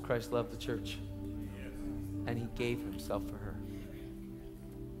wives as Christ loved the church. And He gave Himself for her.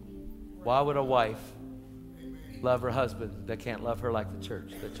 Why would a wife love her husband that can't love her like the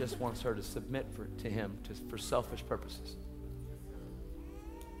church, that just wants her to submit to him for selfish purposes?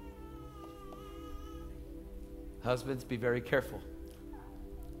 Husbands, be very careful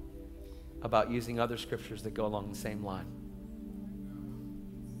about using other scriptures that go along the same line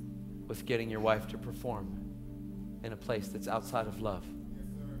with getting your wife to perform in a place that's outside of love.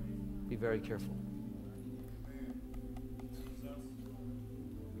 Be very careful.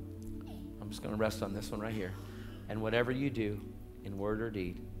 just going to rest on this one right here. And whatever you do, in word or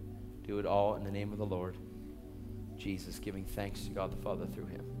deed, do it all in the name of the Lord Jesus, giving thanks to God the Father through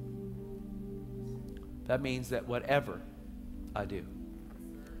him. That means that whatever I do,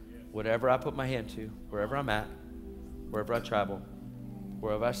 whatever I put my hand to, wherever I'm at, wherever I travel,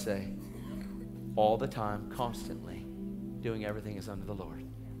 wherever I say, all the time, constantly, doing everything is unto the Lord.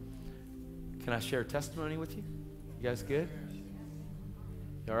 Can I share a testimony with you? You guys good?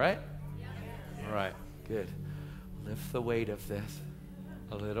 You all right? All right, good. Lift the weight of this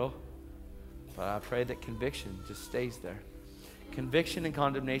a little. But I pray that conviction just stays there. Conviction and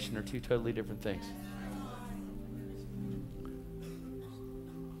condemnation are two totally different things.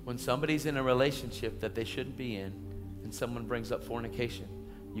 When somebody's in a relationship that they shouldn't be in, and someone brings up fornication,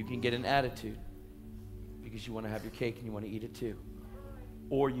 you can get an attitude because you want to have your cake and you want to eat it too.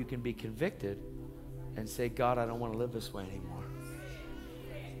 Or you can be convicted and say, God, I don't want to live this way anymore.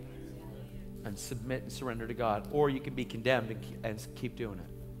 And submit and surrender to God. Or you can be condemned and keep doing it.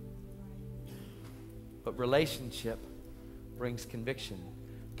 But relationship brings conviction.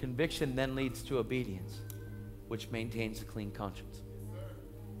 Conviction then leads to obedience, which maintains a clean conscience.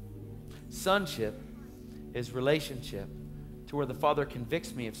 Sonship is relationship to where the Father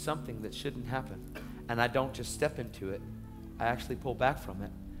convicts me of something that shouldn't happen. And I don't just step into it. I actually pull back from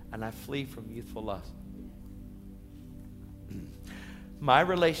it. And I flee from youthful lust. My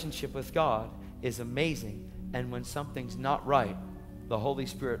relationship with God is amazing. And when something's not right, the Holy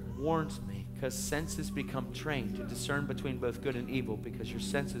Spirit warns me, because senses become trained to discern between both good and evil, because your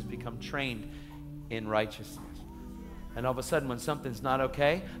senses become trained in righteousness. And all of a sudden, when something's not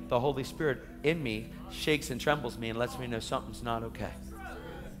okay, the Holy Spirit in me shakes and trembles me and lets me know something's not okay.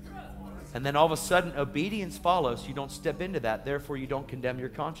 And then all of a sudden, obedience follows. You don't step into that. Therefore, you don't condemn your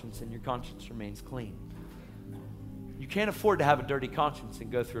conscience, and your conscience remains clean. You can't afford to have a dirty conscience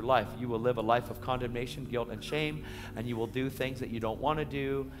and go through life. You will live a life of condemnation, guilt, and shame, and you will do things that you don't want to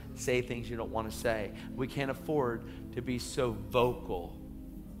do, say things you don't want to say. We can't afford to be so vocal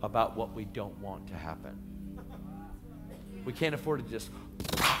about what we don't want to happen. We can't afford to just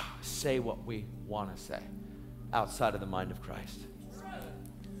say what we want to say outside of the mind of Christ.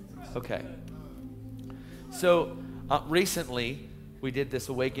 Okay. So recently, we did this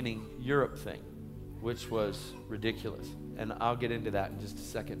Awakening Europe thing, which was ridiculous. And I'll get into that in just a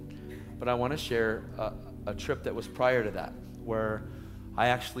second. But I want to share a trip that was prior to that, where I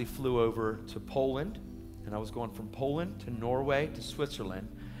actually flew over to Poland, and I was going from Poland to Norway to Switzerland,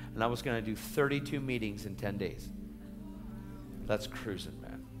 and I was going to do 32 meetings in 10 days. That's cruising,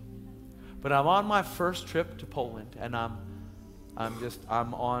 man. But I'm on my first trip to Poland, and I'm on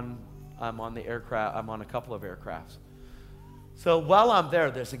the aircraft. I'm on a couple of aircrafts. So while I'm there,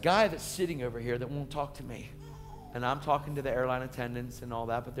 there's a guy that's sitting over here that won't talk to me. And I'm talking to the airline attendants and all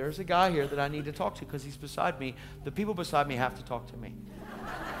that, but there's a guy here that I need to talk to because he's beside me. The people beside me have to talk to me.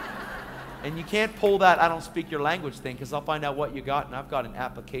 And you can't pull that I don't speak your language thing, because I'll find out what you got, and I've got an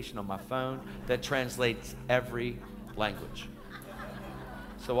application on my phone that translates every language.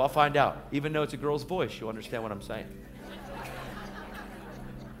 So I'll find out. Even though it's a girl's voice, you'll understand what I'm saying.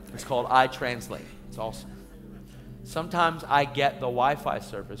 It's called iTranslate. It's awesome. Sometimes I get the Wi-Fi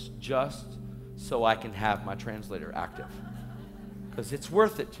service just so I can have my translator active, because it's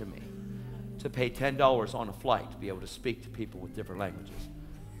worth it to me to pay $10 on a flight to be able to speak to people with different languages.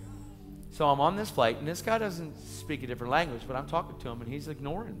 So I'm on this flight, and this guy doesn't speak a different language, but I'm talking to him, and he's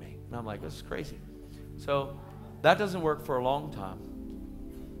ignoring me. And I'm like, this is crazy. So that doesn't work for a long time,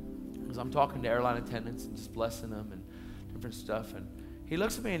 because I'm talking to airline attendants and just blessing them and different stuff. And he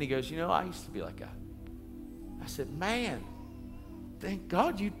looks at me and he goes, you know, I used to be like that. I said, man, thank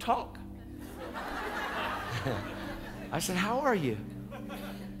God you talk. I said, how are you?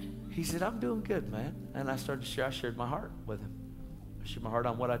 He said, I'm doing good, man. And I started to share. I shared my heart with him. I shared my heart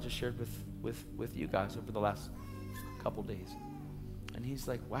on what I just shared with you guys over the last couple days. And he's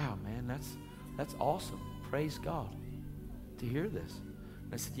like, wow, man, that's awesome. Praise God to hear this.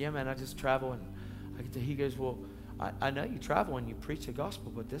 And I said, yeah, man, I just travel. And he goes, well, I know you travel and you preach the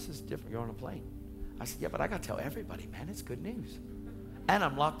gospel, but this is different. You're on a plane. I said, yeah, but I got to tell everybody, man, it's good news. And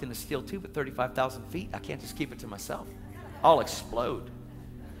I'm locked in a steel tube at 35,000 feet. I can't just keep it to myself. I'll explode.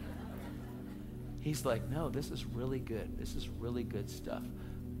 He's like, no, this is really good. This is really good stuff.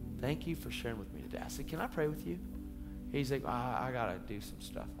 Thank you for sharing with me today. I said, can I pray with you? He's like, I got to do some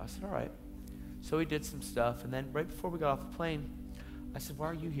stuff. I said, all right. So he did some stuff. And then right before we got off the plane, I said, why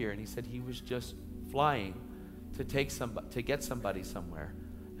are you here? And he said he was just flying to get somebody somewhere.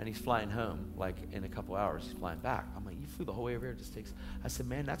 And he's flying home, like in a couple hours, he's flying back. I'm like, you flew the whole way over here? It just takes. I said,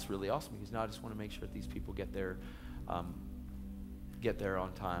 man, that's really awesome. Because now I just want to make sure that these people get their get there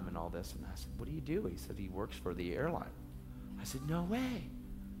on time and all this. And I said, what do you do? He said, he works for the airline. I said, no way.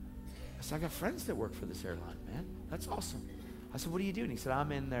 I said, I got friends that work for this airline, man. That's awesome. I said, what do you do? And he said,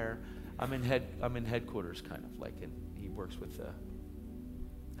 I'm in headquarters, kind of like, and he works with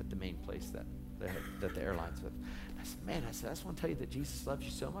at the main place that the airline's with. And I said, man, I just want to tell you that Jesus loves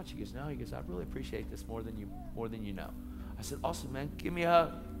you so much. He goes, no. He goes, I really appreciate this more than you know. I said, awesome, man. Give me a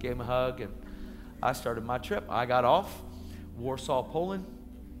hug. Gave him a hug, and I started my trip. I got off, Warsaw, Poland.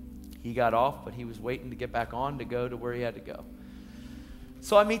 He got off, but he was waiting to get back on to go to where he had to go.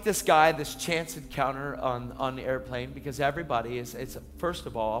 So I meet this guy, this chance encounter on the airplane, because everybody it's first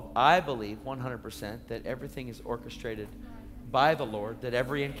of all, I believe 100% that everything is orchestrated by the Lord, that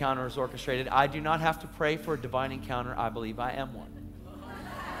every encounter is orchestrated. I do not have to pray for a divine encounter. I believe I am one.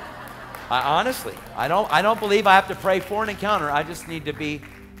 Honestly, I don't believe I have to pray for an encounter. I just need to be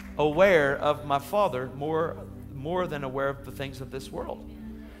aware of my Father more than aware of the things of this world.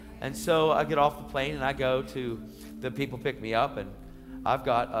 And so I get off the plane and I go to the people pick me up, and I've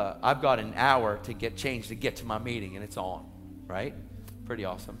got an hour to get changed to get to my meeting, and it's on, right? Pretty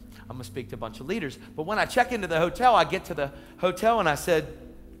awesome. I'm gonna speak to a bunch of leaders. But when I check into the hotel, I get to the hotel and I said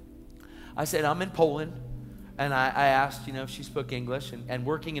I'm in Poland, and I asked, if she spoke English, and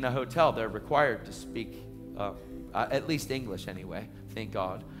working in a hotel, they're required to speak at least English anyway. Thank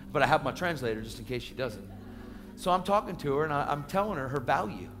God. But I have my translator just in case she doesn't. So I'm talking to her and I'm telling her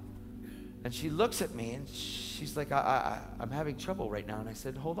value. And she looks at me and she's like, I'm having trouble right now. And I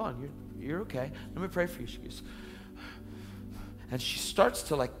said, hold on, you're okay. Let me pray for you. She goes, and she starts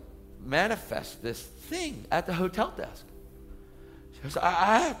to like manifest this thing at the hotel desk. She goes,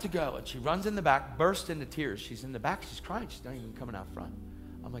 I have to go. And she runs in the back, bursts into tears. She's in the back, she's crying. She's not even coming out front.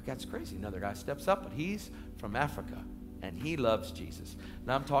 I'm like, that's crazy. Another guy steps up, but he's from Africa and he loves Jesus.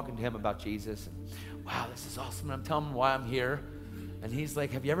 And I'm talking to him about Jesus. And wow, this is awesome. And I'm telling him why I'm here. And he's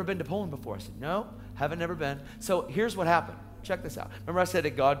like, have you ever been to Poland before? I said, no, haven't never been. So here's what happened. Check this out. Remember I said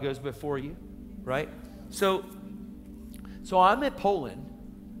that God goes before you, right? So I'm at Poland,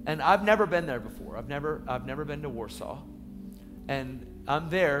 and I've never been there before. I've never been to Warsaw. And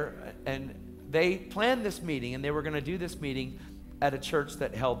I'm there, and they planned this meeting, and they were going to do this meeting at a church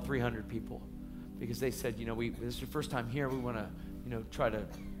that held 300 people. Because they said, this is your first time here. We want to, try to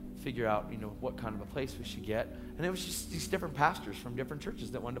figure out, what kind of a place we should get. And it was just these different pastors from different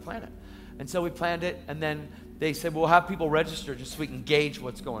churches that wanted to plan it. And so we planned it, and then they said, we'll have people register just so we can gauge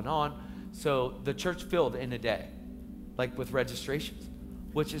what's going on. So the church filled in a day, like with registrations,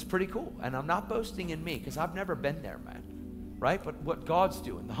 which is pretty cool. And I'm not boasting in me, because I've never been there, man, right? But what God's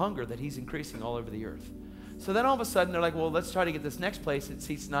doing, the hunger that he's increasing all over the earth. So then all of a sudden, they're like, well, let's try to get this next place. It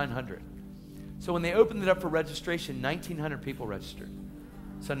seats 900. So when they opened it up for registration, 1,900 people registered.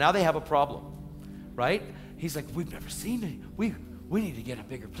 So now they have a problem, right? He's like, we've never seen it. We need to get a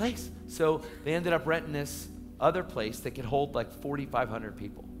bigger place. So they ended up renting this other place that could hold like 4,500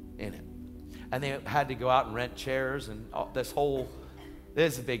 people in it. And they had to go out and rent chairs and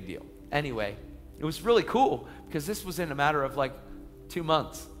this is a big deal. Anyway, it was really cool because this was in a matter of like 2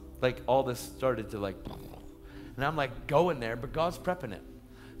 months. Like all this started to like, and I'm like going there, but God's prepping it.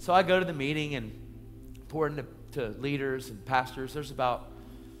 So I go to the meeting and pour into leaders and pastors. There's about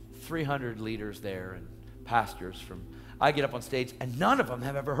 300 leaders there and pastors I get up on stage and none of them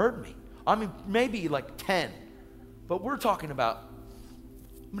have ever heard me. I mean, maybe like 10, but we're talking about,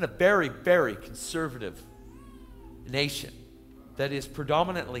 I'm in a very, very conservative nation that is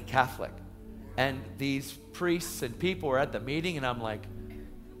predominantly Catholic. And these priests and people are at the meeting and I'm like,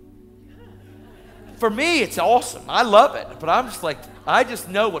 for me, it's awesome. I love it. But I'm just like, I just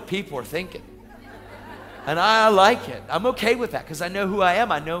know what people are thinking. And I like it. I'm okay with that because I know who I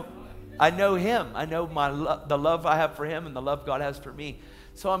am. I know him. I know the love I have for him and the love God has for me.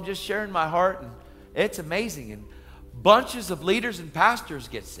 So I'm just sharing my heart, and it's amazing. And bunches of leaders and pastors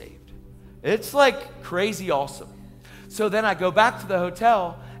get saved. It's like crazy awesome. So then I go back to the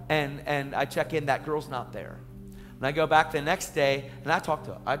hotel and I check in. That girl's not there. And I go back the next day and I talk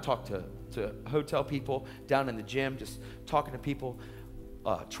to hotel people down in the gym, just talking to people.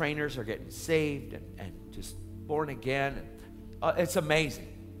 Trainers are getting saved and just born again. And, it's amazing,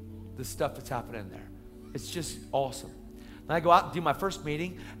 the stuff that's happening there. It's just awesome. And I go out and do my first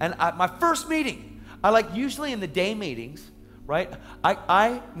meeting. And my first meeting, I like usually in the day meetings, right?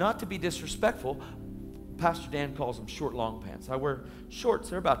 I not to be disrespectful, Pastor Dan calls them short long pants. I wear shorts,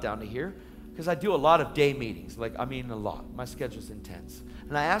 they're about down to here, because I do a lot of day meetings. A lot. My schedule's intense.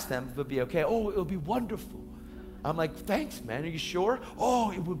 And I asked them if it would be okay. Oh, it would be wonderful. I'm like, thanks, man. Are you sure?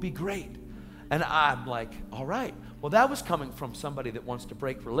 Oh, it would be great. And I'm like, all right. Well, that was coming from somebody that wants to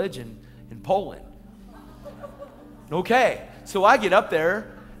break religion in Poland. Okay, so I get up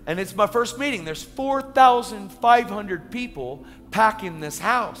there, and it's my first meeting. There's 4,500 people packing this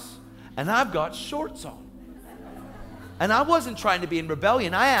house, and I've got shorts on. And I wasn't trying to be in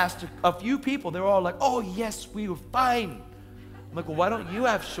rebellion. I asked a few people. They were all like, oh, yes, we were fine. I'm like, well, why don't you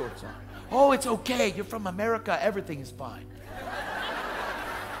have shorts on? Oh, it's okay. You're from America. Everything is fine.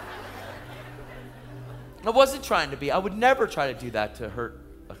 I wasn't trying to be. I would never try to do that to hurt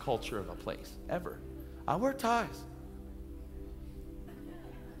a culture of a place, ever. I wear ties.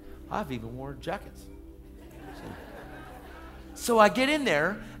 I've even worn jackets. So I get in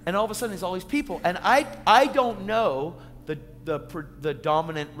there, and all of a sudden there's all these people. And I don't know the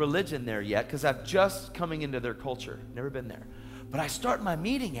dominant religion there yet, because I'm just coming into their culture. Never been there. But I start my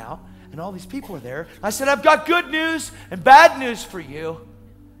meeting out, and all these people are there. I said, I've got good news and bad news for you.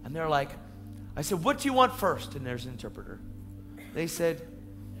 And they're like, I said, what do you want first? And there's an interpreter. They said,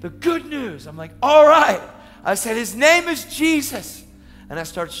 the good news. I'm like, all right. I said, his name is Jesus. And I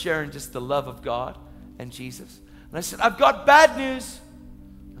start sharing just the love of God and Jesus. And I said, I've got bad news.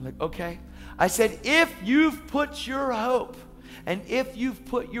 I'm like, okay. I said, if you've put your hope, and if you've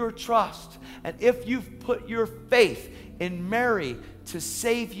put your trust, and if you've put your faith in Mary to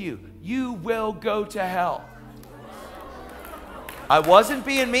save you, you will go to hell. I wasn't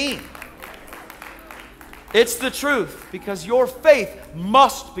being mean. It's the truth, because your faith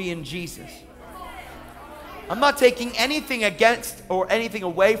must be in Jesus. I'm not taking anything against or anything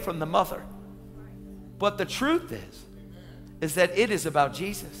away from the mother. But the truth is that it is about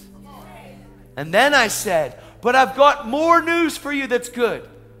Jesus. And then I said, but I've got more news for you that's good.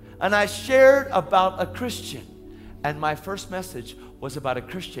 And I shared about a Christian. And my first message was about a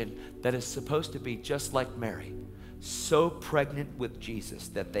Christian that is supposed to be just like Mary, so pregnant with Jesus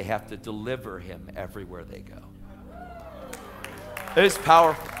that they have to deliver him everywhere they go. It's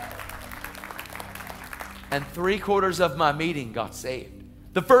powerful. And 3/4 of my meeting got saved.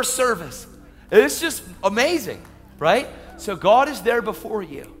 The first service. It's just amazing, right? So God is there before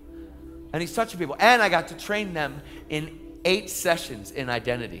you. And he's touching people. And I got to train them in 8 sessions in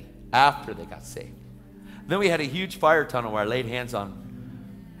identity after they got saved. Then we had a huge fire tunnel where I laid hands on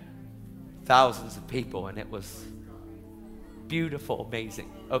thousands of people, and it was beautiful, amazing.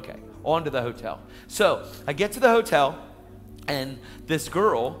 Okay, on to the hotel. So I get to the hotel, and this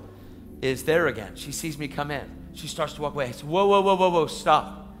girl is there again. She sees me come in. She starts to walk away. I said, whoa, whoa, whoa, whoa, whoa,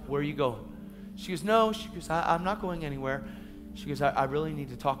 stop. Where are you going? She goes, no. She goes, I'm not going anywhere. She goes, I really need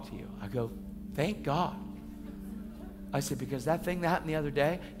to talk to you. I go, thank God. I said, because that thing that happened the other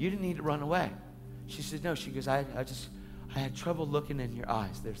day, you didn't need to run away. She said, no. She goes, I had trouble looking in your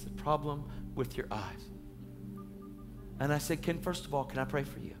eyes. There's a problem with your eyes. And I said, first of all, can I pray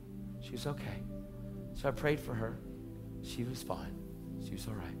for you? She was okay. So I prayed for her. She was fine. She was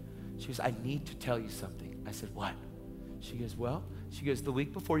all right. She goes, I need to tell you something. I said, what? She goes, the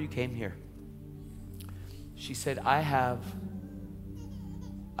week before you came here, she said, I have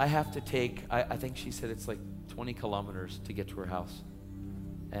to take, I think she said it's like 20 kilometers to get to her house,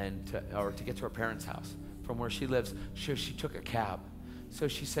 or to get to her parents' house from where she lives. She took a cab. So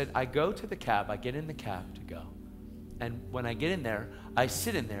she said, I go to the cab, I get in the cab to go. And when I get in there, I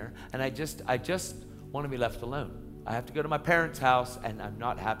sit in there, and I just want to be left alone. I have to go to my parents' house, and I'm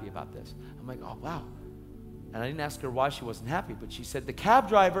not happy about this. I'm like, oh, wow. And I didn't ask her why she wasn't happy, but she said, the cab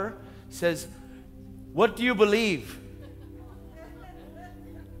driver says, what do you believe?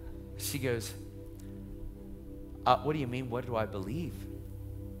 She goes, what do you mean, what do I believe?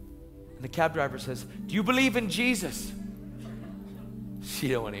 And the cab driver says, do you believe in Jesus? She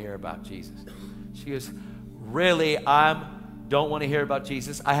don't want to hear about Jesus. She goes, really, I don't want to hear about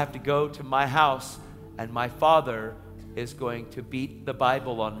Jesus. I have to go to my house, and my father is going to beat the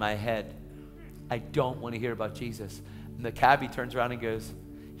Bible on my head. I don't want to hear about Jesus. And the cabbie turns around and goes,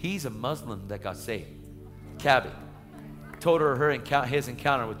 he's a Muslim that got saved. Cabbie told her his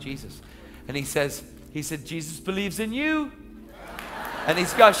encounter with Jesus. And he said, Jesus believes in you. And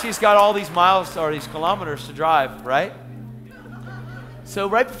she's got all these miles or these kilometers to drive, right? So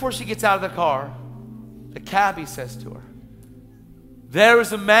right before she gets out of the car, the cabbie says to her, there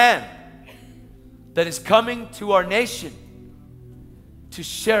is a man that is coming to our nation to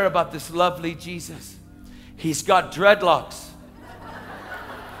share about this lovely Jesus. He's got dreadlocks.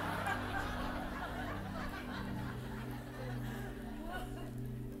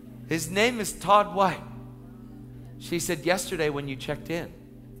 His name is Todd White. She said, yesterday when you checked in,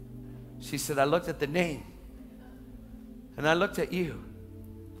 she said, I looked at the name and I looked at you.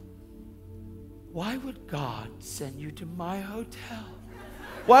 Why would God send you to my hotel?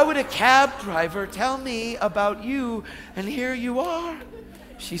 Why would a cab driver tell me about you, and here you are?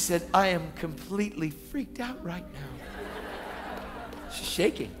 She said, I am completely freaked out right now. She's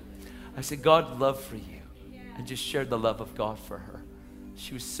shaking. I said, God's love for you. And just shared the love of God for her.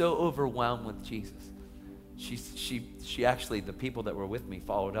 She was so overwhelmed with Jesus. She actually, the people that were with me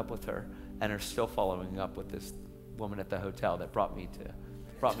followed up with her and are still following up with this woman at the hotel that brought me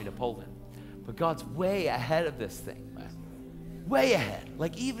to Poland. But God's way ahead of this thing, man. Way ahead.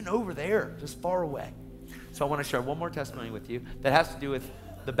 Like even over there, just far away. So I want to share one more testimony with you that has to do with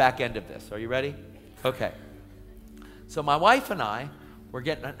the back end of this. Are you ready? Okay. So my wife and I were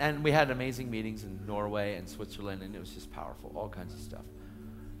and we had amazing meetings in Norway and Switzerland, and it was just powerful, all kinds of stuff.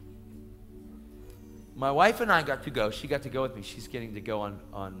 My wife and I got to go. She got to go with me. She's getting to go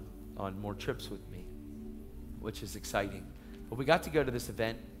on more trips with me, which is exciting. But we got to go to this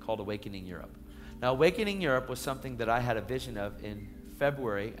event called Awakening Europe. Now, Awakening Europe was something that I had a vision of in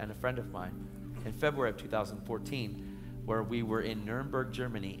February, and a friend of mine, in February of 2014, where we were in Nuremberg,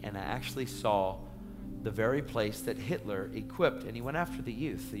 Germany, and I actually saw the very place that Hitler equipped, and he went after the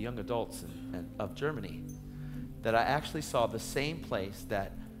youth, the young adults of Germany, that I actually saw the same place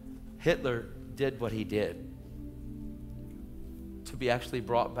that Hitler did what he did to be actually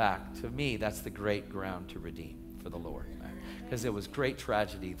brought back. To me, that's the great ground to redeem for the Lord. Because it was great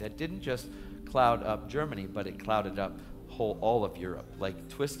tragedy that didn't just cloud up Germany, but it clouded up all of Europe, like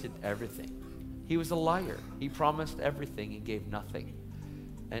twisted everything. He was a liar. He promised everything and gave nothing.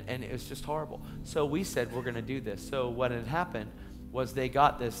 And it was just horrible. So we said, we're going to do this. So what had happened was they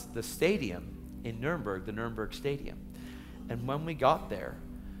got the stadium in Nuremberg, the Nuremberg Stadium. And when we got there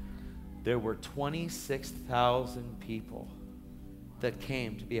were 26,000 people that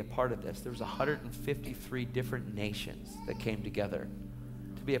came to be a part of this. There was 153 different nations that came together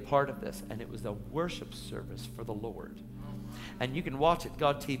to be a part of this. And it was a worship service for the Lord. And you can watch it.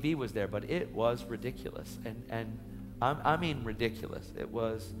 God TV was there, but it was ridiculous. And I mean ridiculous. It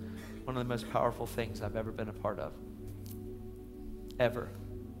was one of the most powerful things I've ever been a part of. Ever.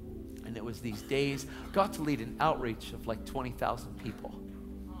 And it was these days, I got to lead an outreach of like 20,000 people.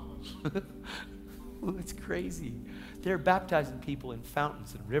 It's crazy. They're baptizing people in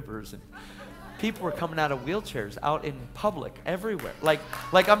fountains and rivers, and people were coming out of wheelchairs out in public everywhere. Like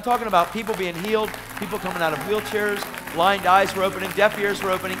I'm talking about people being healed, people coming out of wheelchairs, blind eyes were opening, deaf ears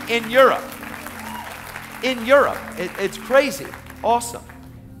were opening in Europe. In Europe. It's crazy. Awesome.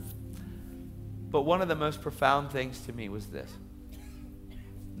 But one of the most profound things to me was this.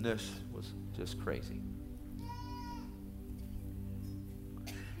 This was just crazy.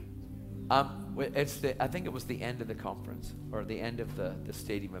 I think it was the end of the conference, or the end of the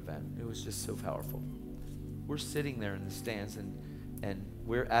stadium event. It was just so powerful. We're sitting there in the stands, and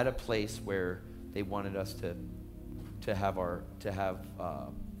we're at a place where they wanted us to have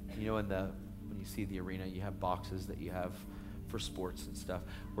when you see the arena, you have boxes that you have for sports and stuff.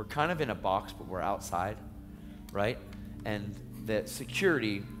 We're kind of in a box, but we're outside, right? And the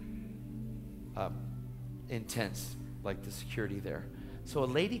security, intense, like the security there. So a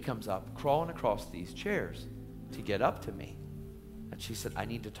lady comes up, crawling across these chairs to get up to me. And she said, I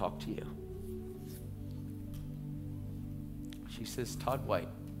need to talk to you. She says, Todd White.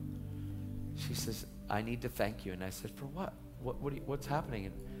 She says, I need to thank you. And I said, for what? What's happening?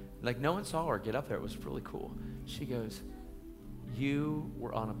 And like no one saw her get up there. It was really cool. She goes, you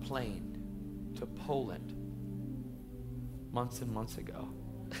were on a plane to Poland months and months ago.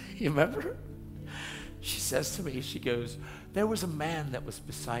 You remember? She says to me, she goes, there was a man that was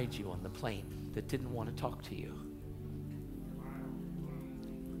beside you on the plane that didn't want to talk to you.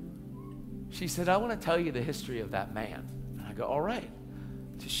 She said, I want to tell you the history of that man. And I go, all right.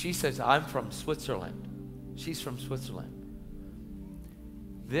 So she says, I'm from Switzerland. She's from Switzerland.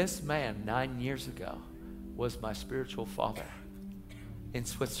 This man 9 years ago was my spiritual father in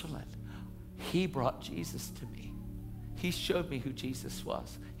Switzerland. He brought Jesus to me. He showed me who Jesus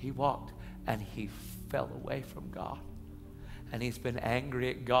was. He walked and he fell away from God. And he's been angry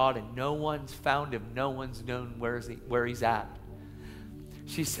at God, and no one's found him. No one's known where he's at.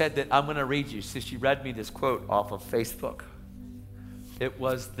 She said that, I'm going to read you. So she read me this quote off of Facebook. It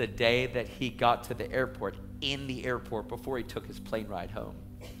was the day that he got to the airport, in the airport, before he took his plane ride home.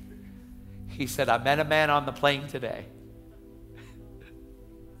 He said, I met a man on the plane today.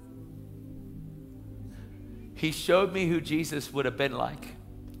 He showed me who Jesus would have been like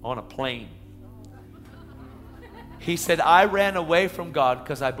on a plane. He said, I ran away from God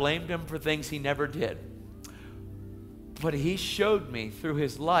because I blamed him for things he never did. But he showed me through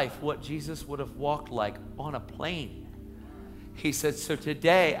his life what Jesus would have walked like on a plane. He said, so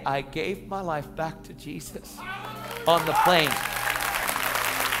today I gave my life back to Jesus on the plane.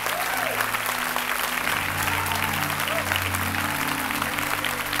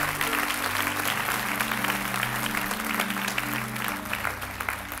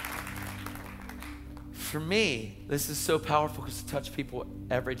 for me, this is so powerful because it touches people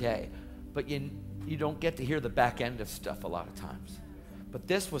every day. But you don't get to hear the back end of stuff a lot of times. But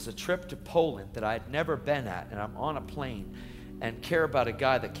this was a trip to Poland that I had never been at, and I'm on a plane and care about a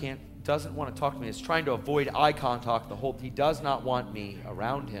guy that doesn't want to talk to me. Is trying to avoid eye contact he does not want me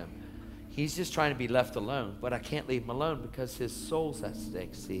around him. He's just trying to be left alone, but I can't leave him alone because his soul's at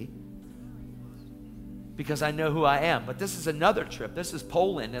stake, see? Because I know who I am. But this is another trip. This is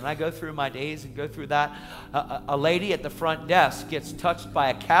Poland, and I go through my days and go through that. A lady at the front desk gets touched by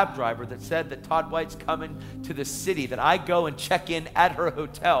a cab driver that said that Todd White's coming to the city, that I go and check in at her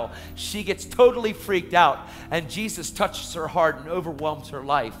hotel. She gets totally freaked out, and Jesus touches her heart and overwhelms her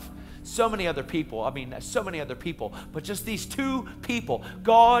life. So many other people, but just these two people.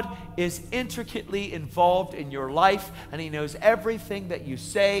 God is intricately involved in your life, and He knows everything that you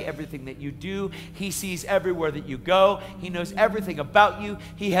say, everything that you do. He sees everywhere that you go. He knows everything about you.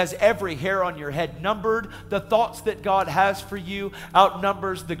 He has every hair on your head numbered. The thoughts that God has for you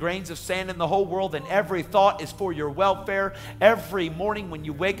outnumbers the grains of sand in the whole world, and every thought is for your welfare. Every morning when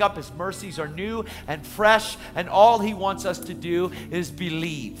you wake up, His mercies are new and fresh, and all He wants us to do is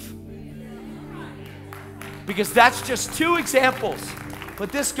believe. Because that's just two examples.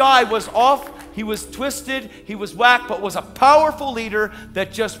 But this guy was off, he was twisted, he was whacked, but was a powerful leader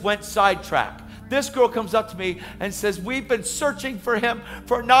that just went sidetracked. This girl comes up to me and says, we've been searching for him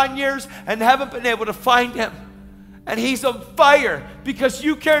for 9 years and haven't been able to find him. And he's on fire because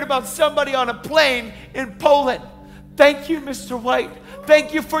you cared about somebody on a plane in Poland. Thank you, Mr. White.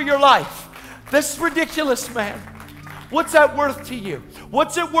 Thank you for your life. This is ridiculous, man. What's that worth to you?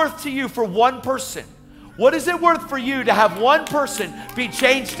 What's it worth to you for one person? What is it worth for you to have one person be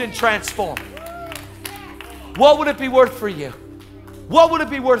changed and transformed? What would it be worth for you? What would it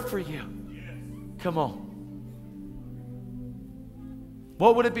be worth for you? Come on.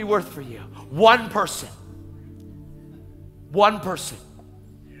 What would it be worth for you? One person. One person.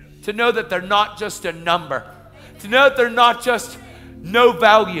 To know that they're not just a number. To know that they're not just no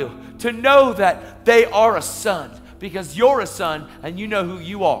value. To know that they are a son. Because you're a son and you know who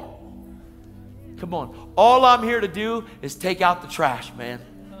you are. Come on. All I'm here to do is take out the trash, man.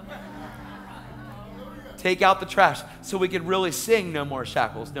 Take out the trash so we can really sing no more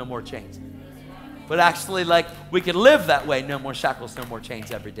shackles, no more chains. But actually, like, we can live that way, no more shackles, no more chains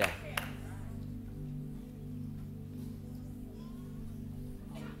every day.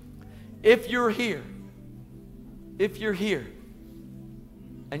 If you're here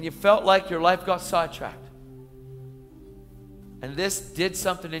and you felt like your life got sidetracked, and this did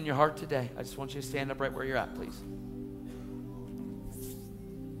something in your heart today, I just want you to stand up right where you're at, please.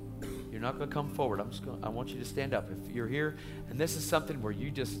 You're not going to come forward. I want you to stand up. If you're here and this is something where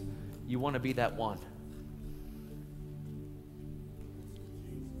you want to be that one.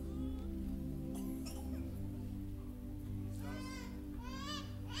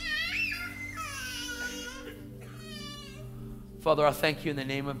 Father, I thank you in the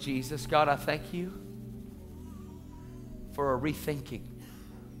name of Jesus. God, I thank you for a rethinking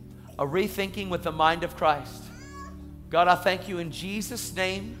with the mind of Christ. God, I thank you in Jesus'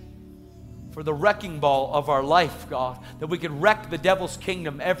 name for the wrecking ball of our life, God, that we can wreck the devil's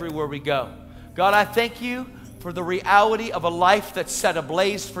kingdom everywhere we go. God, I thank you for the reality of a life that's set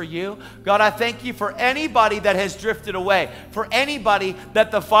ablaze for you. God, I thank you for anybody that has drifted away, for anybody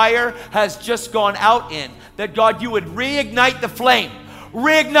that the fire has just gone out in, that God, you would reignite the flame.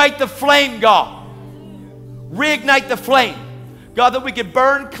 Reignite the flame, God. Reignite the flame. God, that we could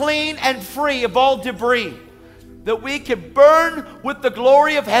burn clean and free of all debris. That we could burn with the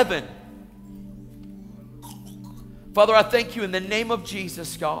glory of heaven. Father, I thank you in the name of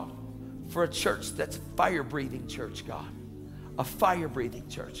Jesus, God, for a church that's a fire-breathing church, God. A fire-breathing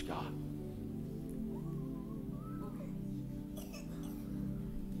church, God.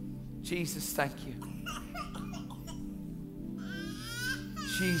 Jesus, thank you.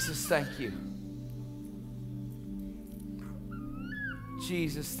 Jesus, thank you.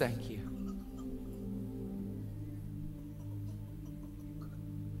 Jesus, thank you.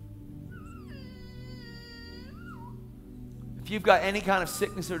 If you've got any kind of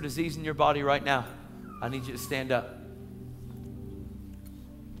sickness or disease in your body right now, I need you to stand up.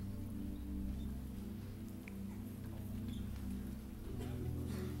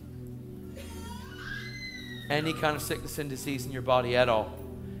 Any kind of sickness and disease in your body at all.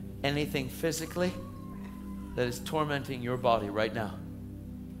 Anything physically that is tormenting your body right now.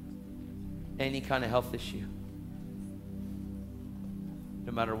 Any kind of health issue.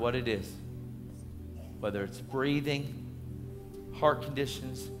 No matter what it is. Whether it's breathing, heart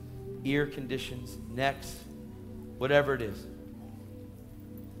conditions, ear conditions, necks, whatever it is.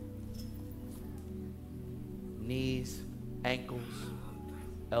 knees, ankles,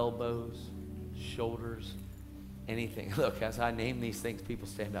 elbows, shoulders, anything. Look, as I name these things, people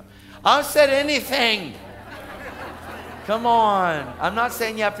stand up. I said anything. Come on. I'm not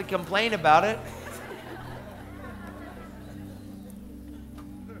saying you have to complain about it.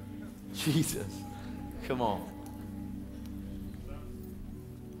 Jesus. Come on.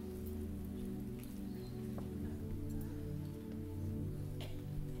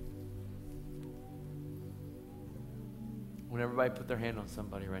 Would everybody put their hand on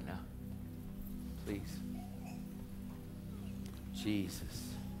somebody right now? Please.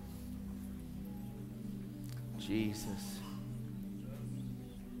 Jesus. Jesus.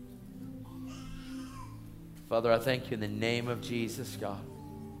 Father, I thank you in the name of Jesus, God.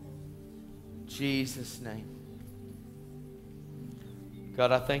 Jesus' name.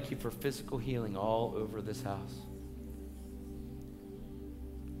 God, I thank you for physical healing all over this house.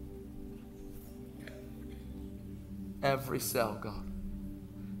 Every cell, God.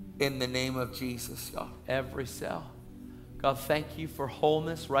 In the name of Jesus, God. Every cell. God, thank you for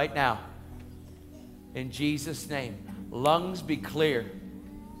wholeness right now. In Jesus' name. Lungs be clear.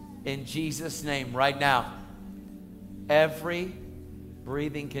 In Jesus' name right now. Every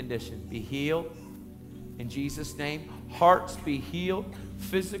breathing condition be healed. In Jesus' name. Hearts be healed.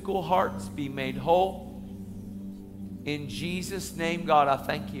 Physical hearts be made whole. In Jesus' name, God, I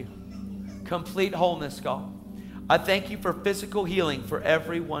thank you. Complete wholeness, God. I thank you for physical healing for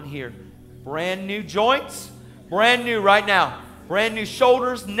everyone here. Brand new joints, brand new right now. Brand new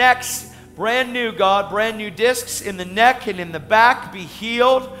shoulders, necks, brand new, God. Brand new discs in the neck and in the back be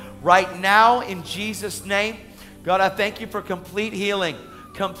healed right now in Jesus' name. God, I thank you for complete healing,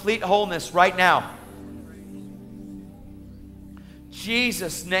 complete wholeness right now.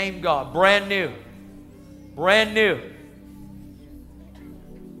 Jesus' name, God. Brand new. Brand new.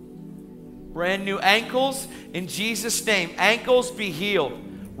 Brand new ankles in Jesus' name. Ankles be healed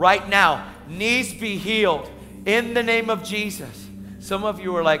right now. Knees be healed in the name of Jesus. Some of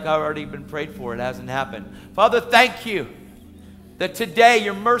you are like, I've already been prayed for. It hasn't happened. Father, thank you that today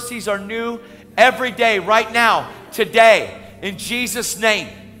your mercies are new every day, right now, today, in Jesus' name.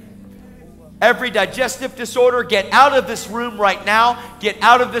 Every digestive disorder, get out of this room right now. Get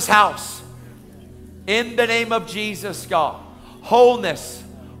out of this house. In the name of Jesus, God. Wholeness.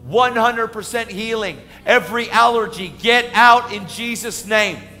 100% healing. Every allergy, get out in Jesus'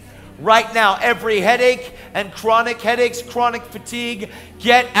 name. Right now, every headache and chronic headaches, chronic fatigue,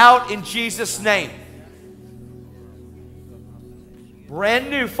 get out in Jesus' name. Brand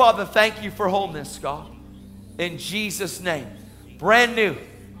new, Father, thank you for wholeness, God. In Jesus' name. Brand new.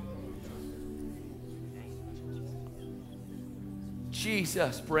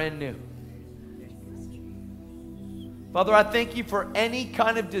 Jesus, brand new. Father, I thank you for any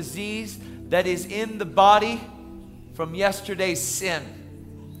kind of disease that is in the body from yesterday's sin.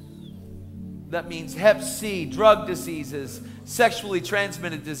 That means Hep C, drug diseases, sexually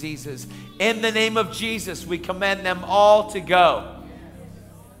transmitted diseases. In the name of Jesus, we command them all to go.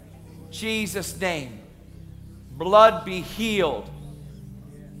 Jesus' name. Blood be healed.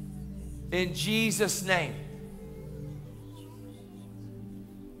 In Jesus' name.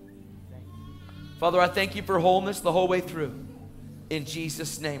 Father, I thank you for wholeness the whole way through. In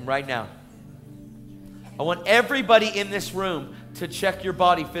Jesus' name, right now. I want everybody in this room to check your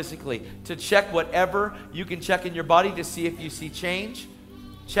body physically. To check whatever you can check in your body to see if you see change.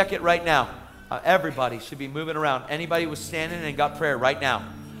 Check it right now. Everybody should be moving around. Anybody was standing and got prayer right now.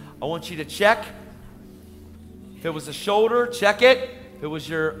 I want you to check. If it was a shoulder, check it. If it was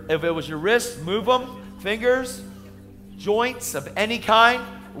your wrist, move them. Fingers, joints of any kind.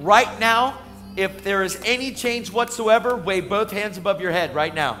 Right now, if there is any change whatsoever, wave both hands above your head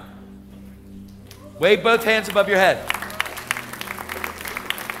right now. Wave both hands above your head.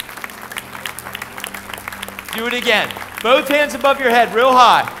 Do it again. Both hands above your head real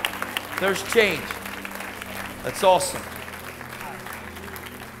high. There's change. That's awesome.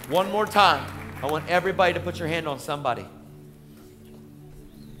 One more time. I want everybody to put your hand on somebody.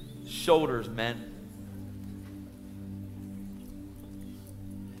 Shoulders, men.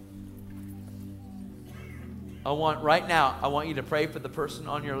 I want you to pray for the person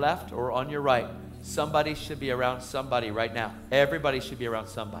on your left or on your right. Somebody should be around somebody right now. Everybody should be around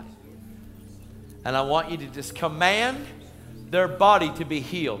somebody. And I want you to just command their body to be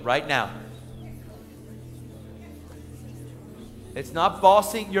healed right now. It's not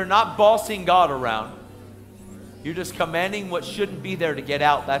bossing. You're not bossing God around. You're just commanding what shouldn't be there to get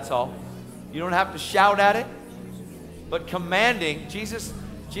out. That's all. You don't have to shout at it. But commanding, Jesus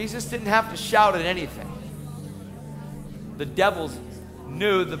didn't have to shout at anything. The devils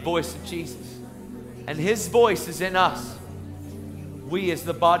knew the voice of Jesus. and His voice is in us. We as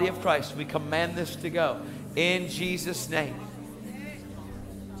the body of Christ, we command this to go in Jesus' name.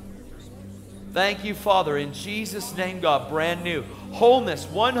 Thank you, Father, in Jesus' name, God, brand new. Wholeness,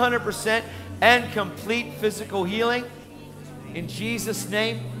 100% and complete physical healing. In Jesus'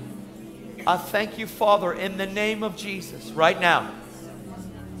 name, I thank you, Father, in the name of Jesus, right now.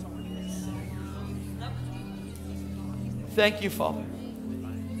 Thank you, Father,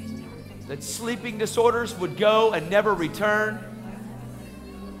 that sleeping disorders would go and never return.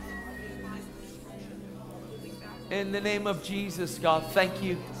 In the name of Jesus, God, thank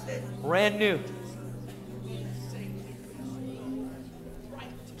you. Brand new.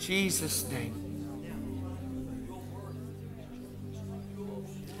 Jesus' name.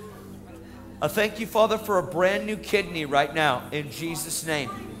 I thank you, Father, for a brand new kidney right now. In Jesus' name.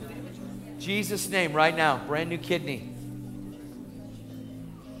 Jesus' name right now. Brand new kidney.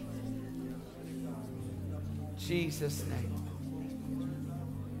 Jesus' name.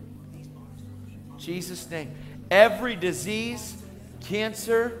 Jesus' name. Every disease,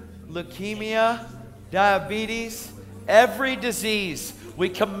 cancer, leukemia, diabetes, every disease, we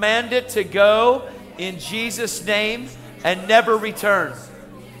command it to go in Jesus' name and never return.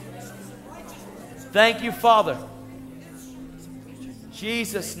 Thank you, Father.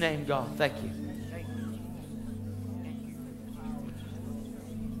 Jesus' name, God. Thank you.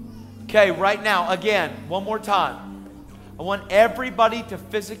 Okay, right now, again, one more time. I want everybody to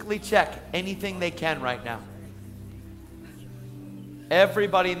physically check anything they can right now.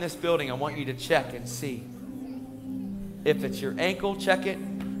 Everybody in this building, I want you to check and see. If it's your ankle, check it.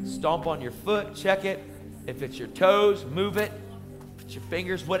 Stomp on your foot, check it. If it's your toes, move it. If it's your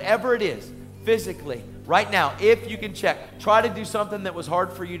fingers, whatever it is, physically, right now, if you can check. Try to do something that was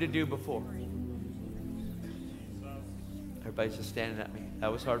hard for you to do before. Everybody's just standing at me.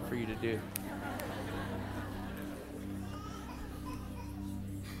 That was hard for you to do.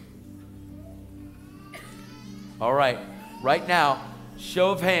 All right, right now,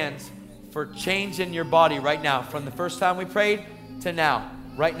 show of hands for change in your body right now. From the first time we prayed to now,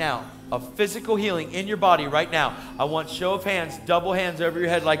 right now, of physical healing in your body right now. I want show of hands, double hands over your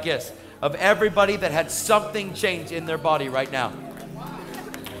head like this, of everybody that had something change in their body right now.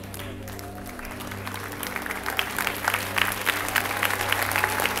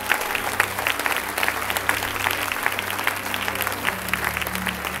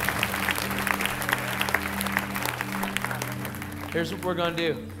 Here's what we're going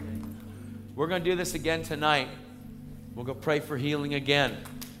to do. We're going to do this again tonight. We're going to pray for healing again.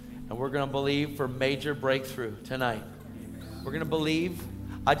 And we're going to believe for major breakthrough tonight. We're going to believe.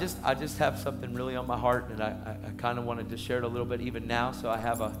 I just have something really on my heart, and I kind of wanted to share it a little bit even now. So I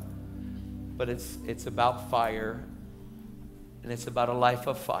have but it's about fire, and it's about a life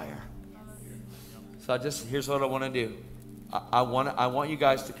of fire. So here's what I want to do. I want you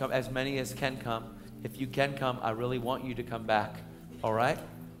guys to come, as many as can come. If you can come, I really want you to come back. All right?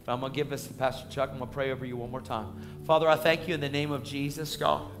 But I'm going to give this to Pastor Chuck. I'm going to pray over you one more time. Father, I thank you in the name of Jesus,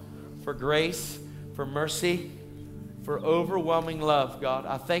 God, for grace, for mercy, for overwhelming love, God.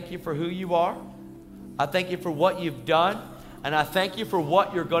 I thank you for who you are. I thank you for what you've done. And I thank you for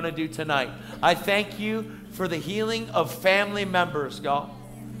what you're going to do tonight. I thank you for the healing of family members, God.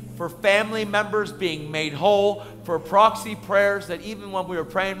 For family members being made whole, for proxy prayers, that even when we were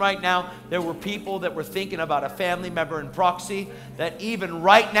praying right now, there were people that were thinking about a family member in proxy, that even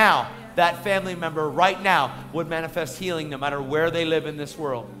right now, that family member right now would manifest healing no matter where they live in this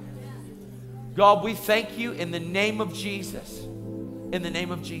world. God, we thank you in the name of Jesus. In the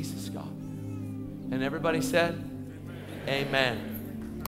name of Jesus, God. And everybody said, amen.